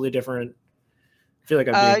like a totally different? I feel like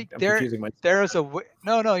I'm confusing myself. There is a way.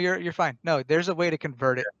 No, you're fine. No, there's a way to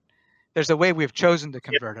convert it. There's a way we've chosen to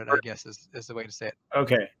convert it, I guess, is the way to say it.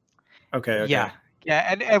 Okay. Yeah,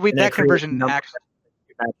 and that conversion actually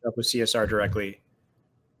match up with CSR directly.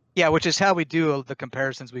 Yeah, which is how we do the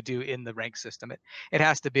comparisons we do in the rank system. It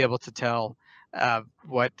has to be able to tell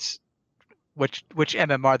which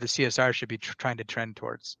MMR the CSR should be trying to trend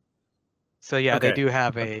towards. So yeah, they do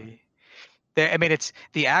have I mean, it's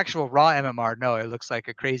the actual raw MMR. No, it looks like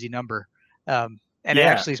a crazy number, and it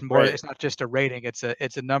actually is more. It's not just a rating; it's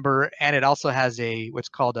a number, and it also has what's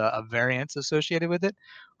called a variance associated with it,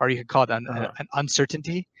 or you could call it an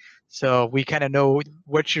uncertainty. So we kind of know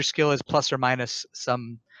what your skill is, plus or minus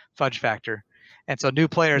some fudge factor, and so new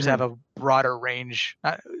players have a broader range.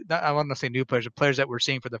 I want to say new players, but players that we're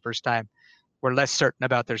seeing for the first time. we're less certain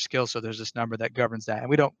about their skills. So there's this number that governs that, and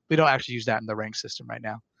we don't actually use that in the rank system right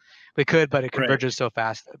now. We could, but it converges so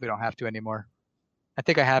fast that we don't have to anymore. I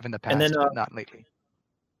think I have in the past, then, but not lately.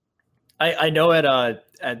 I know at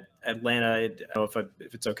Atlanta, I don't know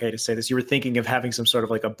if it's okay to say this, you were thinking of having some sort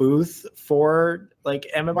of like a booth for like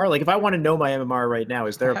MMR. Like if I want to know my MMR right now,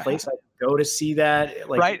 is there a place I can go to see that?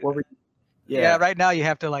 Like, right. What were you, yeah, right now you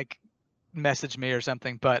have to like message me or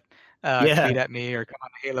something, but tweet at me or come on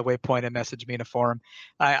the Halo Waypoint and message me in a forum.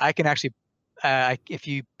 I can actually, if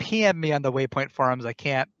you PM me on the Waypoint forums, I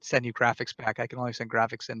can't send you graphics back. I can only send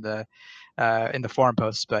graphics in the forum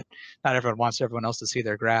posts, but not everyone wants everyone else to see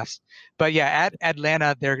their graphs. But yeah, at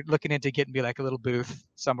Atlanta, they're looking into getting me like a little booth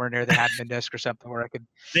somewhere near the admin desk or something where I could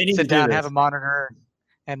sit down, have a monitor,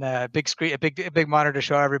 and a big screen, a big monitor to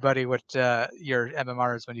show everybody what your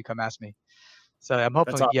MMR is when you come ask me. So I'm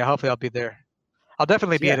hoping, awesome. Yeah, hopefully I'll be there. I'll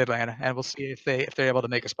definitely be at Atlanta, and we'll see if they're able to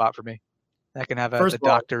make a spot for me. I can have the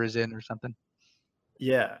doctor is in or something.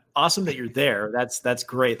 Yeah, awesome that you're there. That's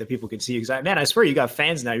great that people can see you. Man, I swear you got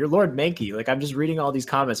fans now. You're Lord Menke. Like I'm just reading all these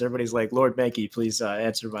comments. Everybody's like, Lord Menke, please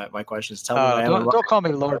answer my questions. Tell me. Don't call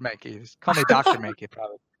me Lord Menke. Call me Dr. Menke,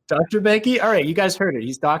 probably. Dr. Menke. All right, you guys heard it.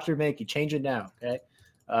 He's Dr. Menke. Change it now, okay?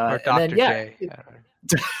 Or Dr. J.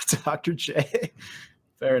 Dr. J.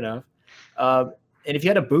 Fair enough. And if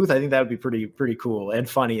you had a booth, I think that would be pretty cool and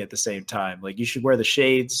funny at the same time. Like you should wear the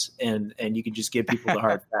shades and you can just give people the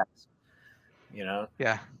hard facts. You know?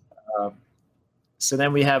 Yeah. So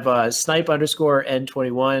then we have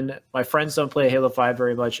Snipe_N21. My friends don't play Halo 5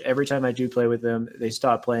 very much. Every time I do play with them, they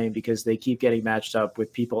stop playing because they keep getting matched up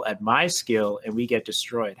with people at my skill and we get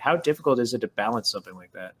destroyed. How difficult is it to balance something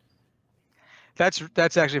like that? That's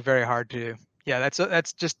actually very hard to do. Yeah, that's a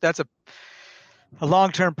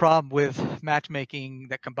long-term problem with matchmaking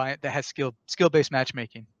that has skill-based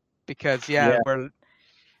matchmaking, because so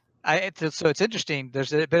it's interesting.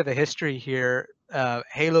 There's a bit of a history here.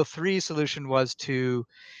 Halo 3 solution was to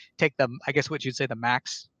take I guess what you'd say the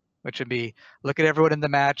max, which would be look at everyone in the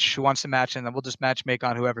match who wants to match, and then we'll just matchmake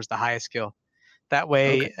on whoever's the highest skill. That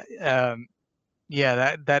way, that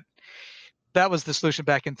was the solution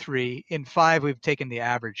back in 3. In 5, we've taken the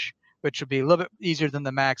average, which would be a little bit easier than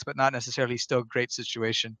the max, but not necessarily still a great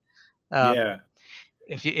situation.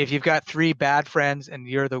 If you've got 3 bad friends and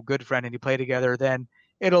you're the good friend and you play together, then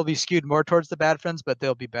it'll be skewed more towards the bad friends, but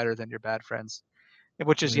they'll be better than your bad friends.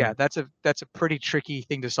 Which is that's a pretty tricky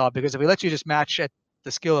thing to solve, because if we let you just match at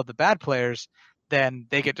the skill of the bad players, then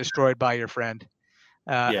they get destroyed by your friend.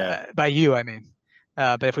 By you, I mean.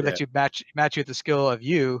 But if we let you match you at the skill of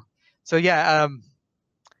you, so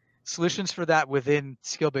solutions for that within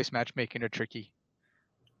skill-based matchmaking are tricky.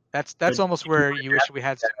 That's almost where you wish we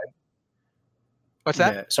had some. What's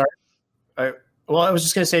that? Yeah, sorry. Well, I was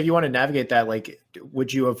just going to say, if you want to navigate that, like,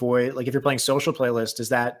 would you avoid, like, if you're playing social playlist, is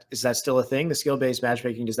that still a thing? The skill-based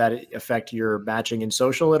matchmaking, does that affect your matching in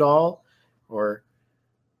social at all? Or?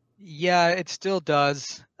 Yeah, it still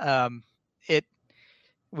does.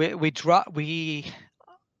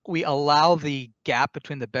 We allow the gap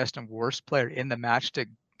between the best and worst player in the match to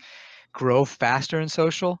grow faster in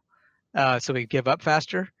social, so we give up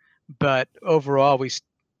faster. But overall, there's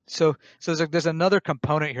another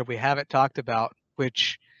component here we haven't talked about,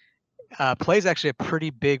 which plays actually a pretty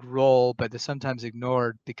big role, but is sometimes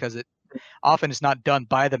ignored because it often is not done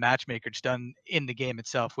by the matchmaker. It's done in the game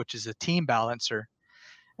itself, which is a team balancer,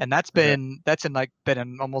 and that's been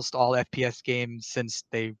in almost all FPS games since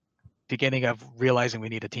the beginning of realizing we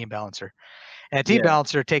need a team balancer. And a team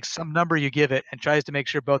balancer takes some number you give it and tries to make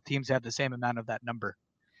sure both teams have the same amount of that number.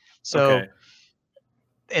 So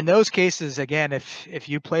in those cases, again, if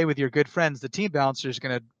you play with your good friends, the team balancer is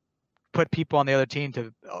going to put people on the other team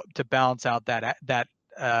to balance out that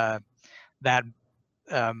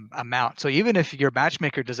amount. So even if your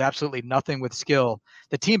matchmaker does absolutely nothing with skill,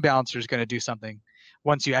 the team balancer is going to do something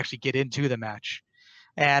once you actually get into the match.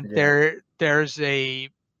 And the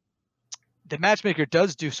matchmaker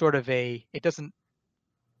does do sort of it doesn't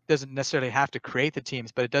necessarily have to create the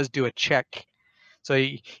teams, but it does do a check. So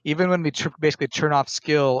even when we basically turn off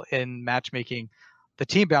skill in matchmaking, the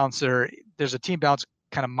team balancer, there's a team balance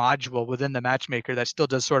kind of module within the matchmaker that still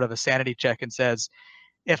does sort of a sanity check and says,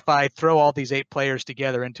 if I throw all these 8 players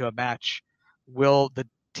together into a match, will the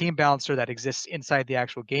team balancer that exists inside the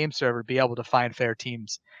actual game server be able to find fair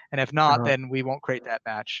teams? And if not, then we won't create that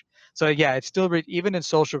match. So yeah, it's still even in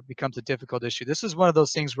social it becomes a difficult issue. This is one of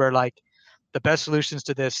those things where like the best solutions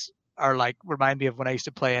to this are like remind me of when I used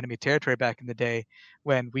to play Enemy Territory back in the day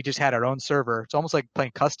when we just had our own server. It's almost like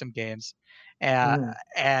playing custom games, and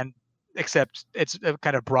except it's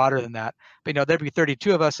kind of broader than that. But there'd be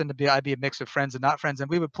 32 of us, and I'd be a mix of friends and not friends, and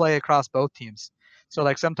we would play across both teams. So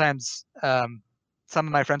like sometimes some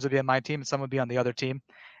of my friends would be on my team and some would be on the other team,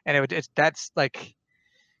 and that's like,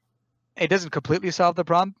 it doesn't completely solve the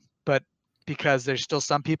problem, but because there's still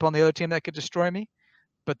some people on the other team that could destroy me,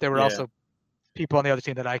 but there were also people on the other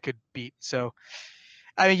team that I could beat. So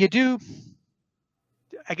I mean,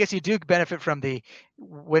 I guess you do benefit from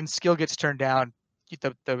when skill gets turned down,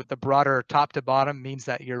 the broader top to bottom means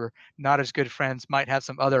that your not as good friends might have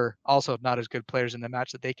some other also not as good players in the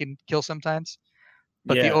match that they can kill sometimes.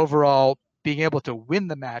 But the overall being able to win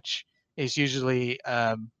the match is usually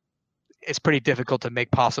it's pretty difficult to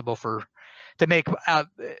make possible to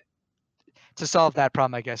solve that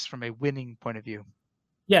problem, I guess, from a winning point of view.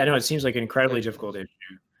 Yeah, no, it seems like an incredibly difficult issue.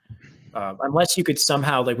 Unless you could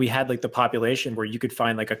somehow, like we had like the population where you could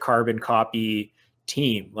find like a carbon copy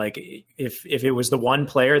team. Like if it was the one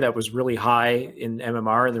player that was really high in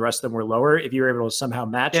MMR and the rest of them were lower, if you were able to somehow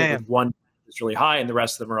match it with one that's really high and the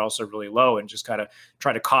rest of them are also really low, and just kind of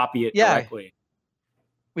try to copy it directly.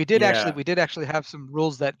 We did actually have some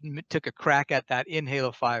rules that took a crack at that in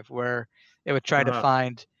Halo 5, where it would try to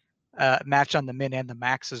find match on the min and the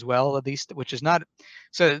max as well, at least, which is not.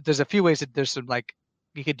 So there's a few ways that there's some, like,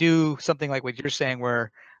 you could do something like what you're saying,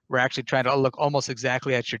 where we're actually trying to look almost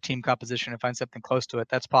exactly at your team composition and find something close to it.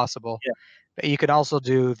 That's possible. Yeah. But you can also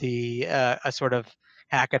do a sort of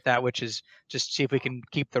hack at that, which is just see if we can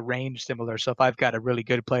keep the range similar. So if I've got a really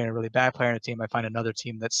good player and a really bad player in a team, I find another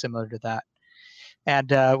team that's similar to that.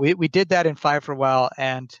 And we did that in 5 for a while,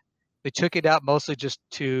 and we took it out mostly just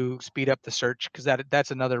to speed up the search, because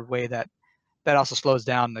that's another way that also slows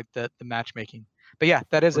down the matchmaking. But yeah,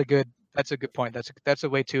 that's a good point. That's a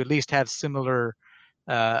way to at least have a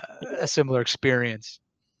similar experience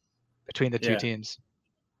between the two teams.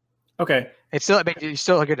 Okay. It's still, I mean, you're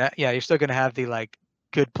still gonna have the like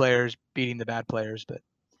good players beating the bad players, but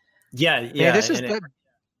this is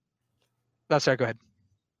oh, sorry, go ahead.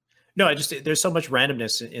 No, there's so much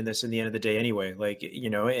randomness in this in the end of the day anyway. Like,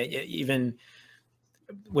 even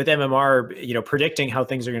with MMR, predicting how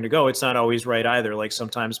things are going to go, it's not always right either. Like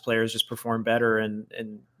sometimes players just perform better and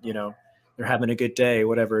they're having a good day,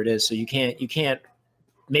 whatever it is. So you can't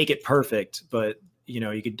make it perfect, but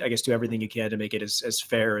you could, I guess, do everything you can to make it as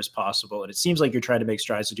fair as possible. And it seems like you're trying to make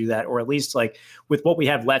strides to do that, or at least like with what we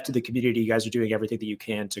have left to the community, you guys are doing everything that you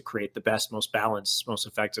can to create the best, most balanced, most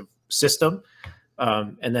effective system.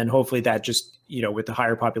 And then hopefully that just, with the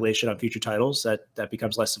higher population on future titles, that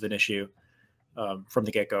becomes less of an issue from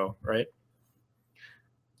the get-go, right?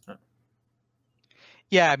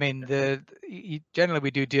 Yeah, I mean, generally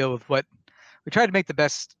we do deal with what we try to make the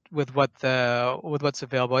best with what's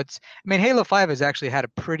available. I mean, Halo 5 has actually had a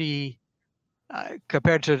pretty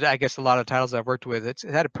compared to, I guess, a lot of titles I've worked with, it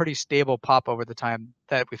had a pretty stable pop over the time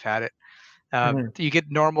that we've had it. You get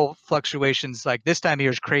normal fluctuations. Like this time of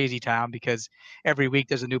year is crazy town because every week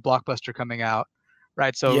there's a new blockbuster coming out,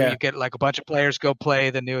 right? So you get like a bunch of players go play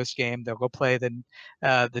the newest game. They'll go play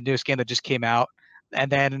the newest game that just came out,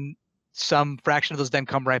 and then some fraction of those then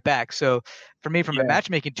come right back. So for me, from a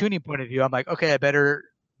matchmaking tuning point of view, I'm like, okay, I better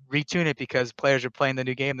retune it because players are playing the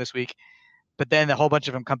new game this week. But then a whole bunch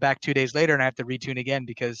of them come back 2 days later, and I have to retune again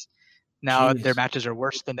because now their matches are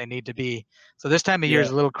worse than they need to be. So this time of year is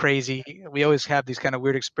a little crazy. We always have these kind of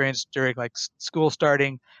weird experiences during like school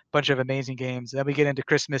starting, bunch of amazing games. Then we get into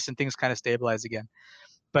Christmas and things kind of stabilize again.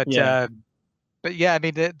 But yeah, I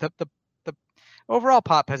mean, the overall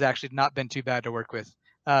pop has actually not been too bad to work with.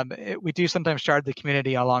 We do sometimes shard the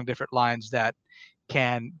community along different lines that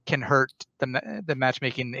can hurt the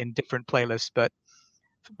matchmaking in different playlists, but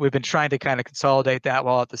we've been trying to kind of consolidate that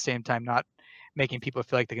while at the same time not making people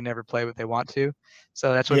feel like they can never play what they want to.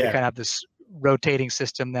 So that's why we kind of have this rotating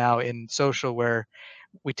system now in social where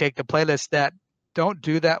we take the playlists that don't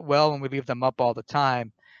do that well and we leave them up all the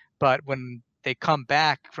time. But when they come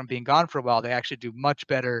back from being gone for a while, they actually do much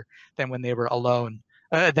better than when they were alone,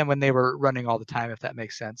 than when they were running all the time, if that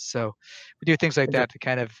makes sense. So we do things like that to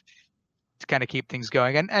kind of keep things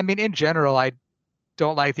going. And I mean, in general, I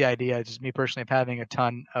don't like the idea, just me personally, of having a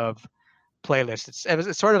ton of playlists.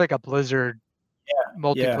 It's sort of like a Blizzard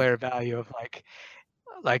multiplayer value of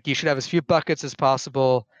like you should have as few buckets as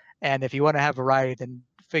possible, and if you want to have variety, then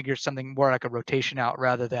figure something more like a rotation out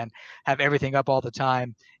rather than have everything up all the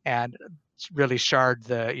time and really shard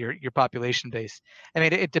your population base. I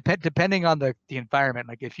mean, it depending on the environment.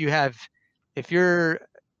 Like if you're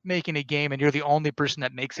making a game and you're the only person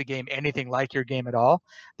that makes a game anything like your game at all,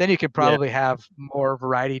 then you could probably have more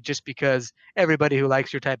variety just because everybody who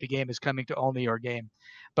likes your type of game is coming to only your game.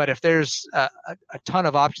 But if there's a ton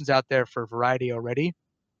of options out there for variety already,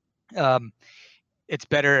 Um, it's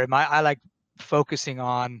better. I like focusing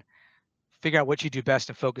on figuring out what you do best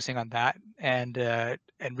and focusing on that, and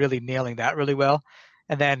really nailing that really well.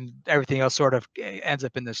 And then everything else sort of ends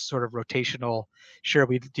up in this sort of rotational. Sure,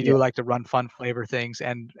 we do like to run fun flavor things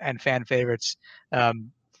and fan favorites.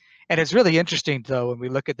 And it's really interesting though when we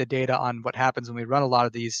look at the data on what happens when we run a lot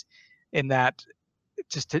of these. In that,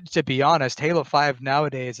 just to be honest, Halo 5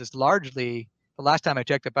 nowadays is largely, the last time I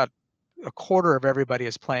checked, about a quarter of everybody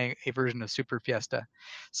is playing a version of Super Fiesta.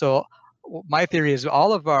 So my theory is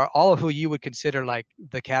all of who you would consider like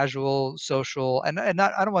the casual social, and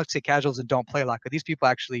not, I don't want to say casuals and don't play a lot, because these people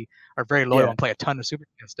actually are very loyal and play a ton of Super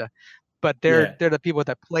Fiesta, but they're the people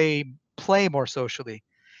that play more socially.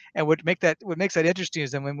 And what makes that interesting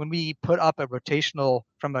is that when we put up a rotational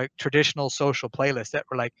from a traditional social playlist that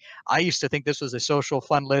we're like, I used to think this was a social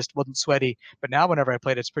fun list, wasn't sweaty, but now whenever I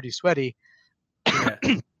play it, it's pretty sweaty.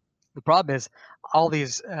 The problem is all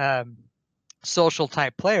these social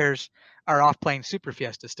type players are off playing Super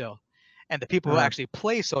Fiesta still. And the people who actually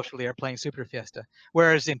play socially are playing Super Fiesta.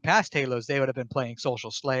 Whereas in past Halos, they would have been playing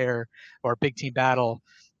Social Slayer or Big Team Battle.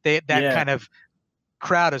 That kind of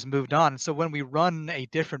crowd has moved on. So when we run a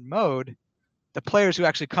different mode, the players who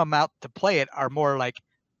actually come out to play it are more like,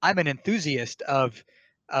 I'm an enthusiast of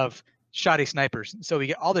shoddy snipers. So we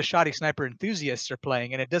get all the shoddy sniper enthusiasts are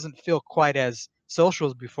playing, and it doesn't feel quite as social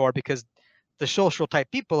as before, because the social type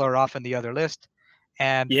people are off in the other list,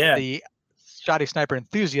 and the shoddy sniper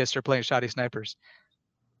enthusiasts are playing shoddy snipers.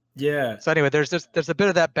 Yeah. So anyway, there's a bit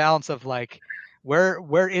of that balance of like,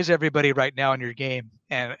 where is everybody right now in your game,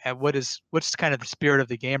 and what's kind of the spirit of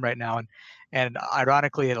the game right now, and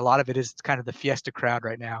ironically, a lot of it is kind of the Fiesta crowd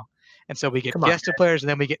right now. And so we get Fiesta players, and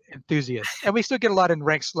then we get enthusiasts, and we still get a lot in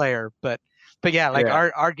Ranked Slayer, but yeah, like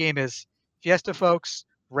our game is Fiesta folks,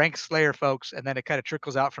 Ranked Slayer folks, and then it kind of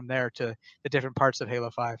trickles out from there to the different parts of Halo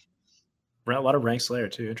 5. A lot of Ranked Slayer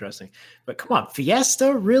too. Interesting. But come on,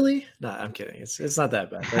 Fiesta, really? No, I'm kidding. It's not that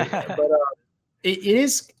bad. But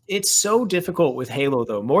it's so difficult with Halo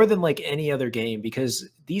though, more than like any other game, because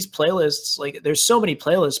these playlists, like there's so many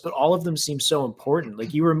playlists, but all of them seem so important.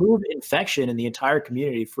 Like you remove infection and the entire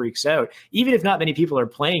community freaks out. Even if not many people are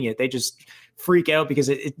playing it, they just freak out because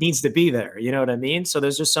it needs to be there. You know what I mean? So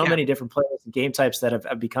there's just so many different playlists and game types that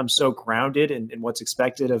have become so grounded in what's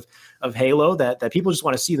expected of Halo that people just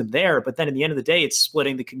want to see them there. But then in the end of the day, it's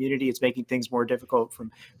splitting the community. It's making things more difficult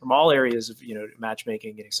from all areas of,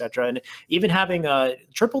 matchmaking and et cetera. And even having a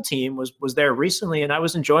triple team was there recently, and I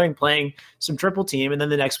was enjoying playing some triple team. And then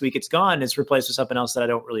the next week it's gone. It's replaced with something else that I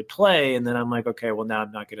don't really play. And then I'm like, okay, well now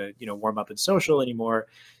I'm not going to, warm up in social anymore.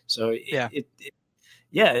 So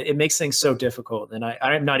it makes things so difficult. And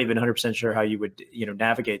I'm not even 100% sure how you would,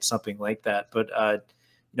 navigate something like that. But,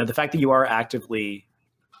 the fact that you are actively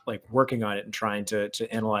like working on it and trying to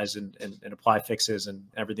analyze and apply fixes and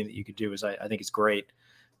everything that you could do is, I think it's great.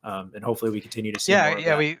 And hopefully we continue to see more of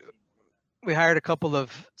that. We hired a couple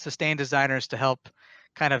of sustain designers to help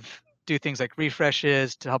kind of do things like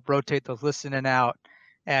refreshes, to help rotate those lists in and out,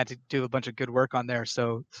 and to do a bunch of good work on there.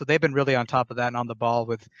 So they've been really on top of that and on the ball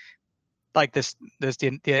with like the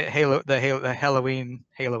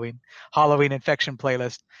Halloween infection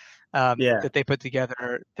playlist that they put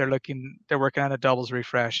together. They're working on a doubles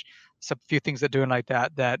refresh, some few things they're doing like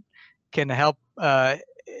that can help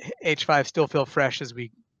H5 still feel fresh as we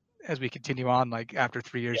continue on, like after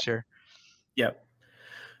 3 years here. Yep.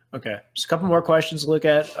 Okay, just a couple more questions to look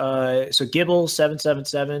at. So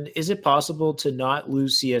Gibble777, is it possible to not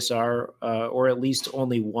lose CSR or at least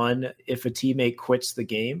only one if a teammate quits the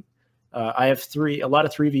game? I have a lot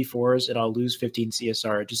of 3v4s, and I'll lose 15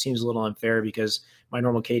 CSR. It just seems a little unfair because my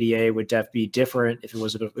normal KDA would be different if it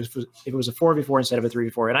was a 4v4 instead of a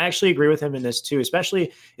 3v4. And I actually agree with him in this too.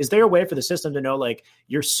 Especially, is there a way for the system to know like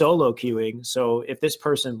you're solo queuing? So if this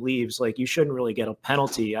person leaves, like you shouldn't really get a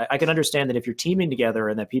penalty. I can understand that if you're teaming together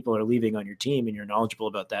and that people are leaving on your team and you're knowledgeable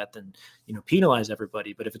about that, then penalize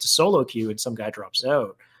everybody. But if it's a solo queue and some guy drops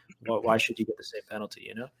out, why should you get the same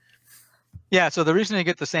penalty? Yeah, so the reason you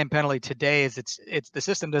get the same penalty today is it's the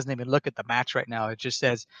system doesn't even look at the match right now. It just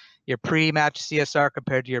says your pre-match CSR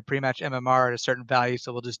compared to your pre-match MMR at a certain value,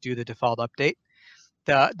 so we'll just do the default update.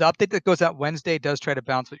 The update that goes out Wednesday does try to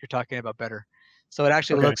balance what you're talking about better. So it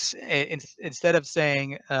actually looks, instead of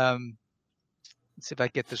saying, let's see if I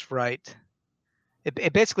get this right,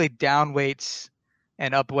 it basically downweights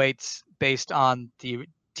and upweights based on the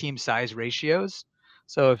team size ratios.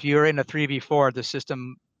 So if you're in a 3v4, the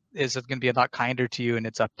system is going to be a lot kinder to you in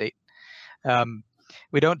its update.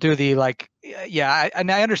 We don't do the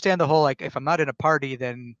and I understand the whole like if I'm not in a party,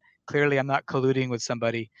 then clearly I'm not colluding with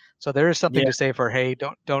somebody. So there is something to say for, hey,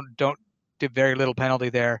 don't did very little penalty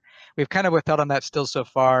there. We've kind of withheld on that still so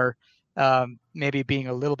far, maybe being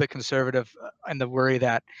a little bit conservative in the worry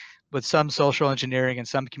that with some social engineering and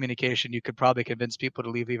some communication, you could probably convince people to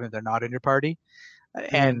leave even if they're not in your party.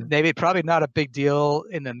 And maybe probably not a big deal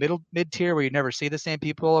in the mid tier where you never see the same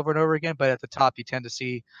people over and over again, but at the top you tend to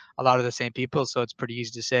see a lot of the same people, so it's pretty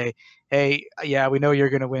easy to say, hey, yeah, we know you're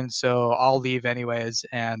going to win, so I'll leave anyways,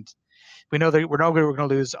 and we know that we're going to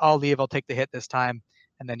lose, I'll leave, I'll take the hit this time,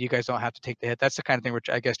 and then you guys don't have to take the hit. That's the kind of thing we're,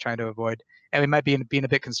 I guess, trying to avoid, and we might be being a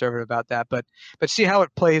bit conservative about that, but see how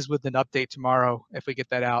it plays with an update tomorrow if we get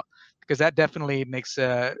that out, because that definitely makes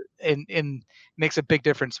makes a big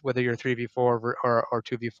difference whether you're 3v4 or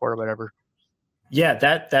 2v4 or whatever. Yeah,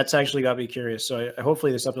 that's actually got me curious. So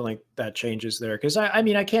hopefully there's something like that changes there, because I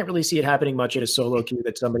mean I can't really see it happening much in a solo queue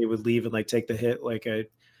that somebody would leave and like take the hit. Like in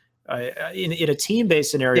a team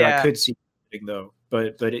based scenario, I could see it though.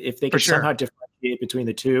 But if they could somehow differentiate between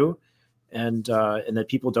the two, and that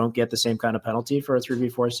people don't get the same kind of penalty for a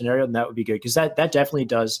 3v4 scenario, then that would be good, because that definitely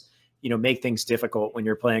does, you know, make things difficult when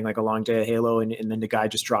you're playing like a long day of Halo and then the guy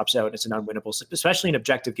just drops out and it's an unwinnable, especially in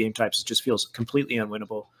objective game types. It just feels completely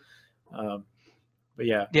unwinnable. But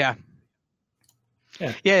yeah, that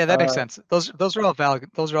makes sense. Those are all valid.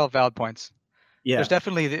 Those are all valid points. Yeah, there's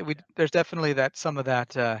definitely that some of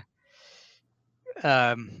that.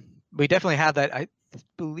 We definitely have that. I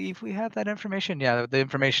believe we have that information. Yeah, the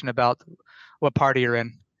information about what party you're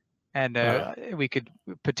in, and we could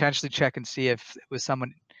potentially check and see if it was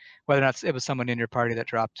someone, whether or not it was someone in your party that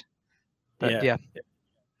dropped. But yeah,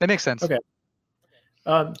 that makes sense. Okay.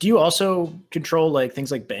 Do you also control like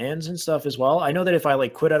things like bans and stuff as well? I know that if I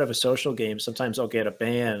like quit out of a social game, sometimes I'll get a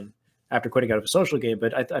ban after quitting out of a social game,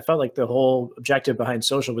 but I felt like the whole objective behind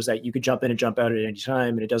social was that you could jump in and jump out at any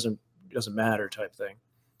time, and it doesn't matter type thing.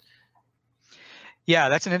 Yeah,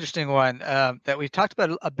 that's an interesting one that we've talked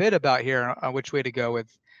about a bit about here on which way to go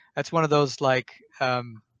with. That's one of those like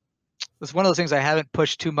it's one of those things I haven't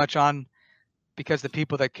pushed too much on, because the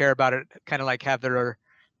people that care about it kind of like have their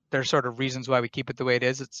sort of reasons why we keep it the way it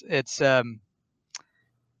is. It's let's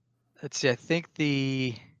see, I think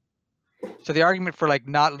the argument for like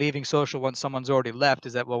not leaving social once someone's already left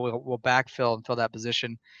is that we'll backfill and fill that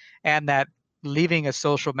position, and that leaving a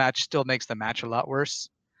social match still makes the match a lot worse.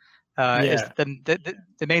 The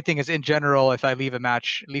main thing is, in general, if I leave a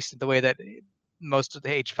match, at least the way that most of the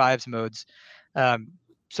H5's modes,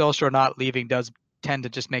 social or not leaving does tend to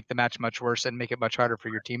just make the match much worse and make it much harder for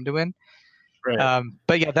your team to win. Right.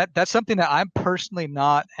 But yeah, that's something that I'm personally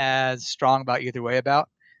not as strong about either way about,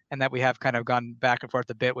 and that we have kind of gone back and forth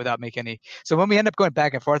a bit without making any. So when we end up going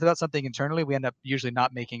back and forth about something internally, we end up usually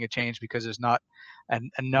not making a change because there's not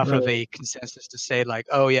enough of a consensus to say like,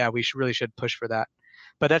 oh yeah, we really should push for that.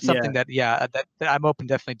 But that's something that I'm open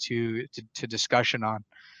definitely to discussion on,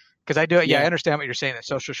 because I do it. Yeah, I understand what you're saying, that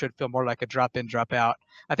social should feel more like a drop in, drop out.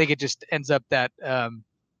 I think it just ends up that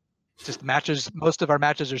just matches. Most of our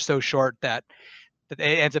matches are so short that it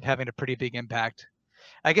ends up having a pretty big impact.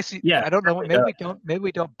 I guess I don't know. Maybe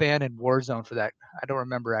we don't ban in Warzone for that. I don't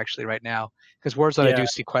remember actually right now, because Warzone I do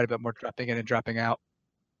see quite a bit more dropping in and dropping out.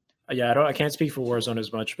 Yeah, I can't speak for Warzone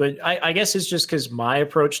as much, but I guess it's just because my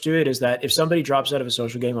approach to it is that if somebody drops out of a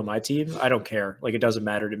social game on my team, I don't care. Like, it doesn't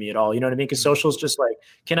matter to me at all. You know what I mean? Because social is just like,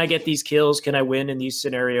 can I get these kills? Can I win in these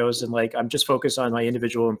scenarios? And like, I'm just focused on my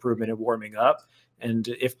individual improvement and warming up. And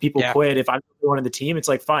if people quit, if I'm the one on the team, it's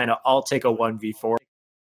like, fine, I'll take a 1v4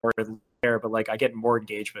 or there, but like I get more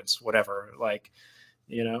engagements, whatever. Like,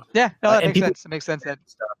 you know? Yeah, no, that makes sense. It makes sense.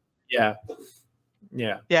 Yeah.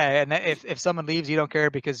 And if someone leaves, you don't care,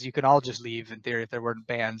 because you can all just leave in theory if there weren't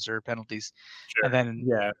bans or penalties. Sure.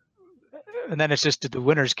 And then it's just, do the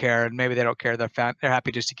winners care? And maybe they don't care. They're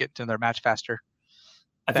happy just to get to their match faster.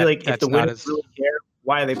 I feel like if the winners really care,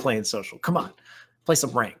 why are they playing social? Come on, play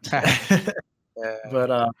some ranked.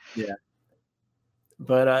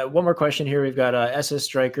 But one more question here. We've got SS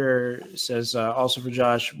Striker says, also for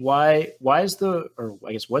Josh, what's the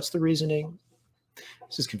reasoning?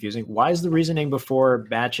 This is confusing. Why is the reasoning before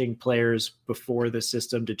matching players before the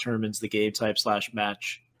system determines the game type /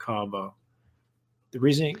 match combo? The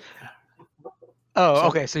reasoning. Oh,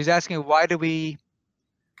 okay. So he's asking, why do we?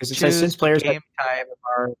 Because it says since players game type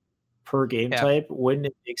are per game type, wouldn't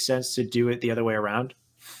it make sense to do it the other way around?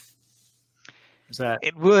 Is that?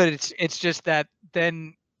 It would. It's just that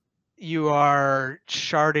then you are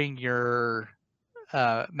sharding your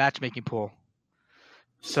matchmaking pool.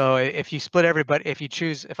 So if you split everybody,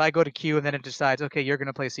 if I go to Q and then it decides, okay, you're going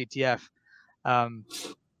to play CTF,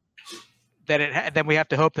 then we have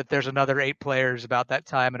to hope that there's another 8 players about that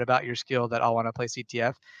time and about your skill that all want to play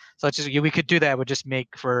CTF. So it's just, we could do that. It would just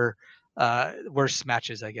make for worse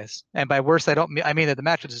matches, I guess. And by worse, I mean that the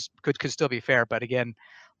matches could still be fair, but again,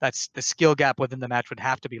 that's the skill gap within the match would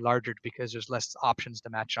have to be larger because there's less options to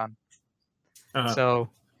match on. So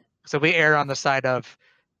we err on the side of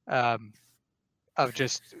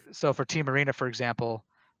just, so for Team Arena, for example,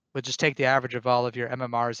 we'll just take the average of all of your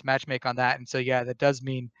MMRs, matchmake on that, and so yeah, that does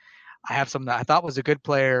mean I have someone that I thought was a good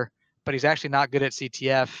player, but he's actually not good at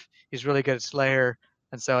CTF. He's really good at Slayer,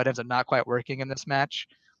 and so it ends up not quite working in this match.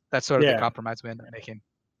 That's sort of the compromise we end up making.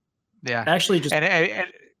 Yeah. Actually, just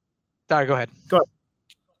sorry, go ahead. Go ahead.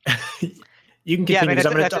 You can continue.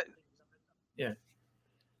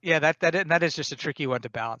 That is just a tricky one to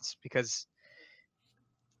balance because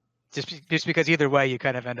just because either way you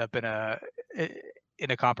kind of end up in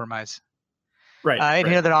a compromise. Right. And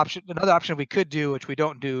another option we could do, which we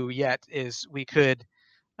don't do yet, is we could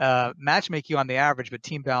matchmake you on the average, but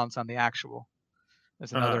team balance on the actual.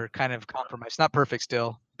 There's another kind of compromise. Not perfect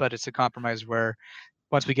still, but it's a compromise where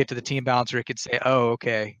once we get to the team balancer, it could say, oh,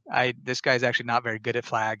 okay, this guy's actually not very good at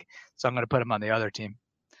flag, so I'm going to put him on the other team.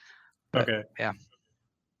 But, okay. Yeah.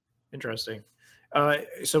 Interesting.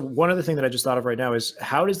 So one other thing that I just thought of right now is,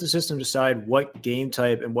 how does the system decide what game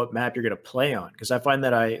type and what map you're going to play on? Because I find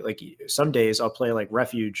that some days I'll play like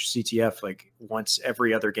Refuge CTF like once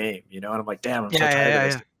every other game, and I'm like, damn, I'm so tired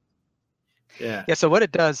of this. Yeah. So what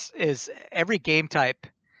it does is every game type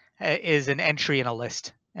is an entry in a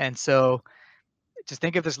list. And so just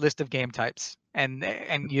think of this list of game types and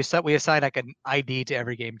we assign like an ID to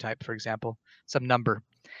every game type, for example, some number.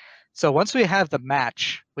 So once we have the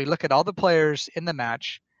match, we look at all the players in the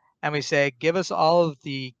match and we say, give us all of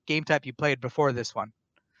the game type you played before this one.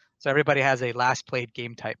 So everybody has a last played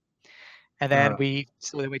game type. And then we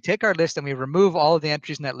take our list and we remove all of the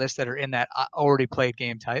entries in that list that are in that already played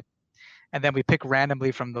game type. And then we pick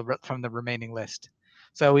randomly from the remaining list.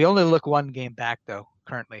 So we only look one game back though,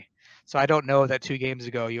 currently. So I don't know that 2 games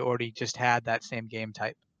ago you already just had that same game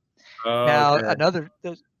type. Now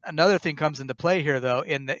another thing comes into play here though,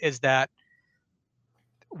 is that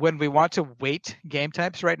when we want to weight game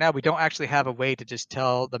types right now, we don't actually have a way to just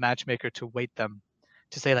tell the matchmaker to weight them,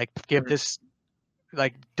 to say like give this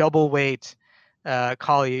like double weight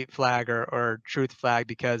Kali flag or truth flag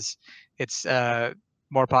because it's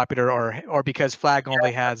more popular or because flag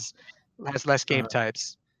only has less game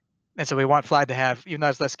types. And so we want flag to have, even though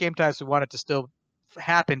it's less game types, we want it to still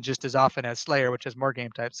happen just as often as Slayer, which has more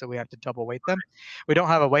game types, so we have to double weight them. We don't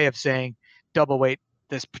have a way of saying double weight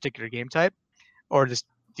this particular game type or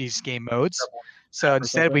these game modes. So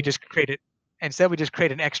instead we just create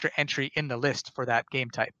an extra entry in the list for that game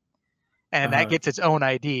type. And that gets its own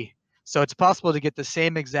ID. So it's possible to get the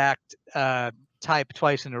same exact type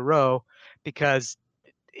twice in a row because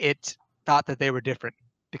it thought that they were different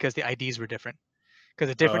because the IDs were different. Because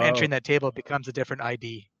a different entry in that table becomes a different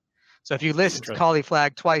ID. So if you list Kali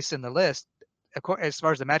flag twice in the list, as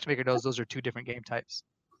far as the matchmaker knows, those are 2 different game types.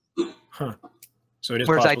 Huh. So it is.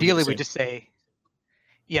 Whereas ideally we just say,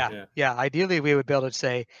 ideally we would be able to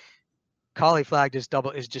say Kali flag is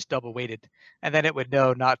just double weighted, and then it would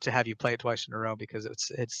know not to have you play it twice in a row because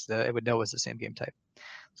it would know it's the same game type.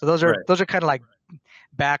 So those are kind of like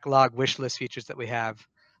backlog wish list features that we have,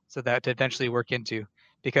 so that to eventually work into,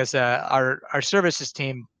 because our services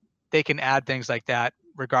team, they can add things like that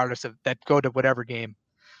regardless of that go to whatever game.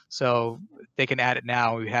 So they can add it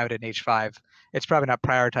now. We have it in H5. It's probably not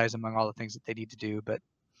prioritized among all the things that they need to do, but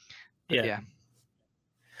yeah.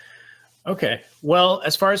 Okay. Well,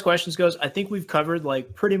 as far as questions goes, I think we've covered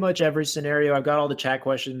like pretty much every scenario. I've got all the chat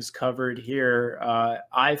questions covered here.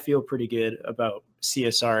 I feel pretty good about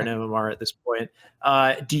CSR and MMR at this point.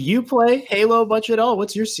 Do you play Halo much at all?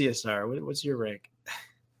 What's your CSR? What's your rank?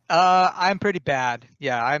 I'm pretty bad.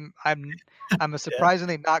 Yeah, I'm a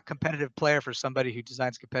surprisingly not competitive player for somebody who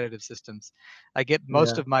designs competitive systems. I get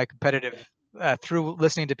most of my competitive through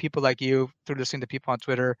listening to people like you, through listening to people on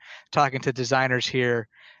Twitter, talking to designers here.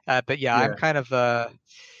 But yeah, I'm kind of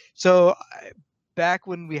so back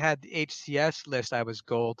when we had the HCS list, I was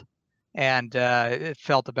gold, and it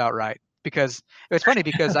felt about right. Because it was funny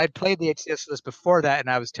because I'd played the HCS list before that and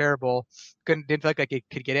I was terrible. Didn't feel like I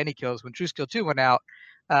could get any kills. When True Skill 2 went out,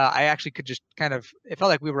 I actually could just it felt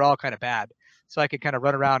like we were all kind of bad. So I could kind of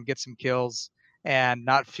run around, get some kills, and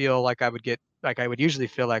not feel like I would get like I would usually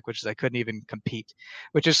feel like, which is I couldn't even compete,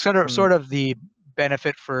 which is sort of the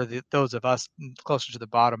benefit for those of us closer to the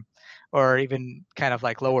bottom, or even kind of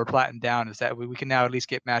like lower plat and down, is that we can now at least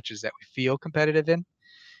get matches that we feel competitive in.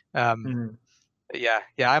 Yeah,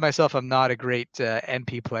 I myself am not a great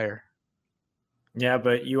NP player. Yeah,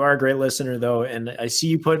 but you are a great listener though. And I see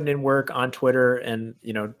you putting in work on Twitter and,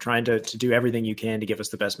 trying to do everything you can to give us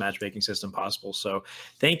the best matchmaking system possible. So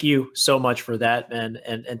thank you so much for that, man.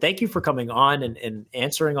 And thank you for coming on and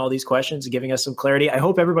answering all these questions and giving us some clarity. I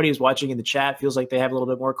hope everybody who's watching in the chat feels like they have a little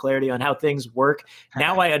bit more clarity on how things work.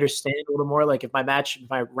 Now I understand a little more, like if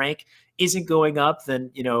my rank isn't going up,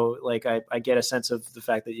 then, I get a sense of the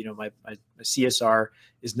fact that, my CSR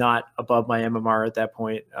is not above my MMR at that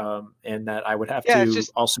point. And that I would have to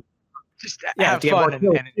just have fun and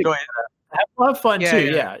enjoy it. Have fun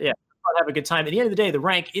too. Yeah. Have a good time. At the end of the day, the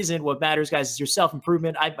rank isn't what matters, guys. It's your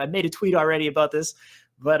self-improvement. I made a tweet already about this,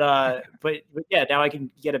 but yeah, now I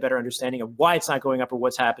can get a better understanding of why it's not going up or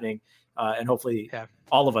what's happening. And hopefully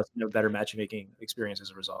all of us better matchmaking experience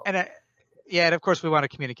as a result. And of course we want to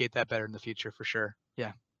communicate that better in the future for sure.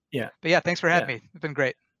 Yeah. But thanks for having me. It's been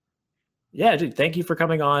great. Yeah, dude, thank you for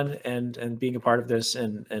coming on and being a part of this.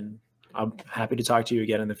 And I'm happy to talk to you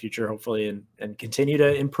again in the future, hopefully, and continue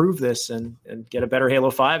to improve this and get a better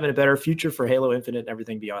Halo 5 and a better future for Halo Infinite and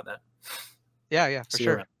everything beyond that. Yeah, for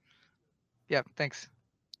sure. Yeah, thanks.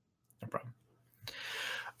 No problem.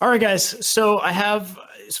 All right, guys. So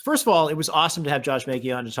first of all, it was awesome to have Josh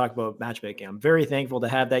Mackey on to talk about matchmaking. I'm very thankful to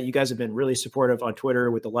have that. You guys have been really supportive on Twitter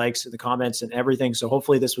with the likes and the comments and everything. So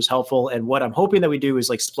hopefully this was helpful. And what I'm hoping that we do is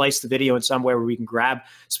splice the video in some way where we can grab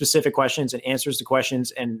specific questions and answers to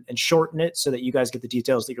questions and shorten it so that you guys get the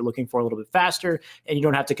details that you're looking for a little bit faster and you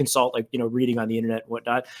don't have to consult reading on the internet and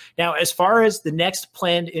whatnot. Now, as far as the next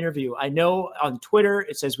planned interview, I know on Twitter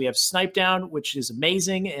it says we have Snipedown, which is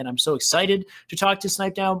amazing. And I'm so excited to talk to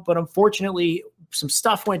Snipedown. But unfortunately, some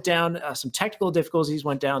stuff went down, some technical difficulties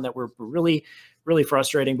went down that were really, really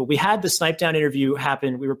frustrating. But we had the Snipedown interview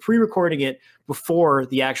happen. We were pre-recording it before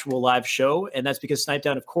the actual live show. And that's because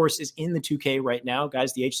Snipedown, of course, is in the 2K right now.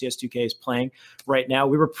 Guys, the HCS 2K is playing right now.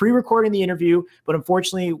 We were pre-recording the interview, but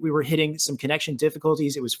unfortunately, we were hitting some connection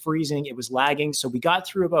difficulties. It was freezing. It was lagging. So we got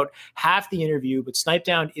through about half the interview, but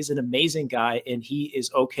Snipedown is an amazing guy, and he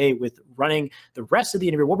is okay with running the rest of the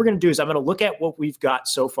interview. What we're going to do is I'm going to look at what we've got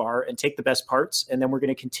so far and take the best parts, and then we're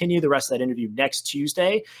going to continue the rest of that interview next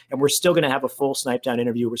Tuesday, and we're still going to have a full Snipedown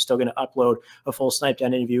interview. We're still going to upload a full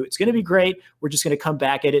Snipedown interview. It's going to be great. We're just going to come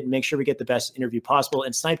back at it and make sure we get the best interview possible.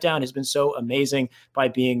 And Snipedown has been so amazing by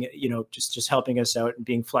being, just helping us out and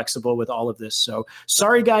being flexible with all of this. So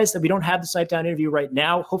sorry, guys, that we don't have the Snipedown interview right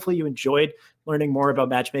now. Hopefully you enjoyed learning more about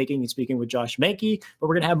matchmaking and speaking with Josh Mankey, but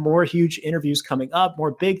we're going to have more huge interviews coming up,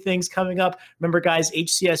 more big things coming up. Remember, guys,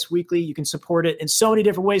 HCS Weekly, you can support it in so many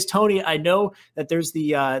different ways. Tony, I know that there's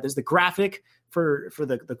the graphic for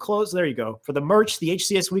the clothes. There you go. For the merch, the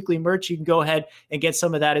HCS Weekly merch, you can go ahead and get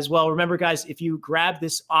some of that as well. Remember, guys, if you grab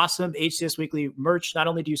this awesome HCS Weekly merch, not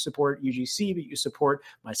only do you support UGC, but you support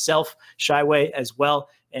myself, Shyway, as well.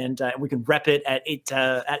 And we can rep it at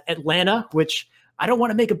Atlanta, which I don't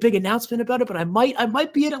want to make a big announcement about it, but I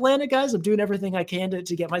might be in Atlanta, guys. I'm doing everything I can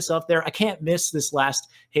to get myself there. I can't miss this last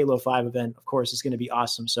Halo 5 event. Of course, it's going to be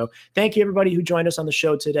awesome. So thank you, everybody who joined us on the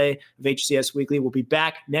show today of HCS Weekly. We'll be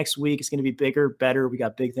back next week. It's going to be bigger, better. We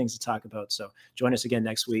got big things to talk about. So join us again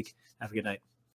next week. Have a good night.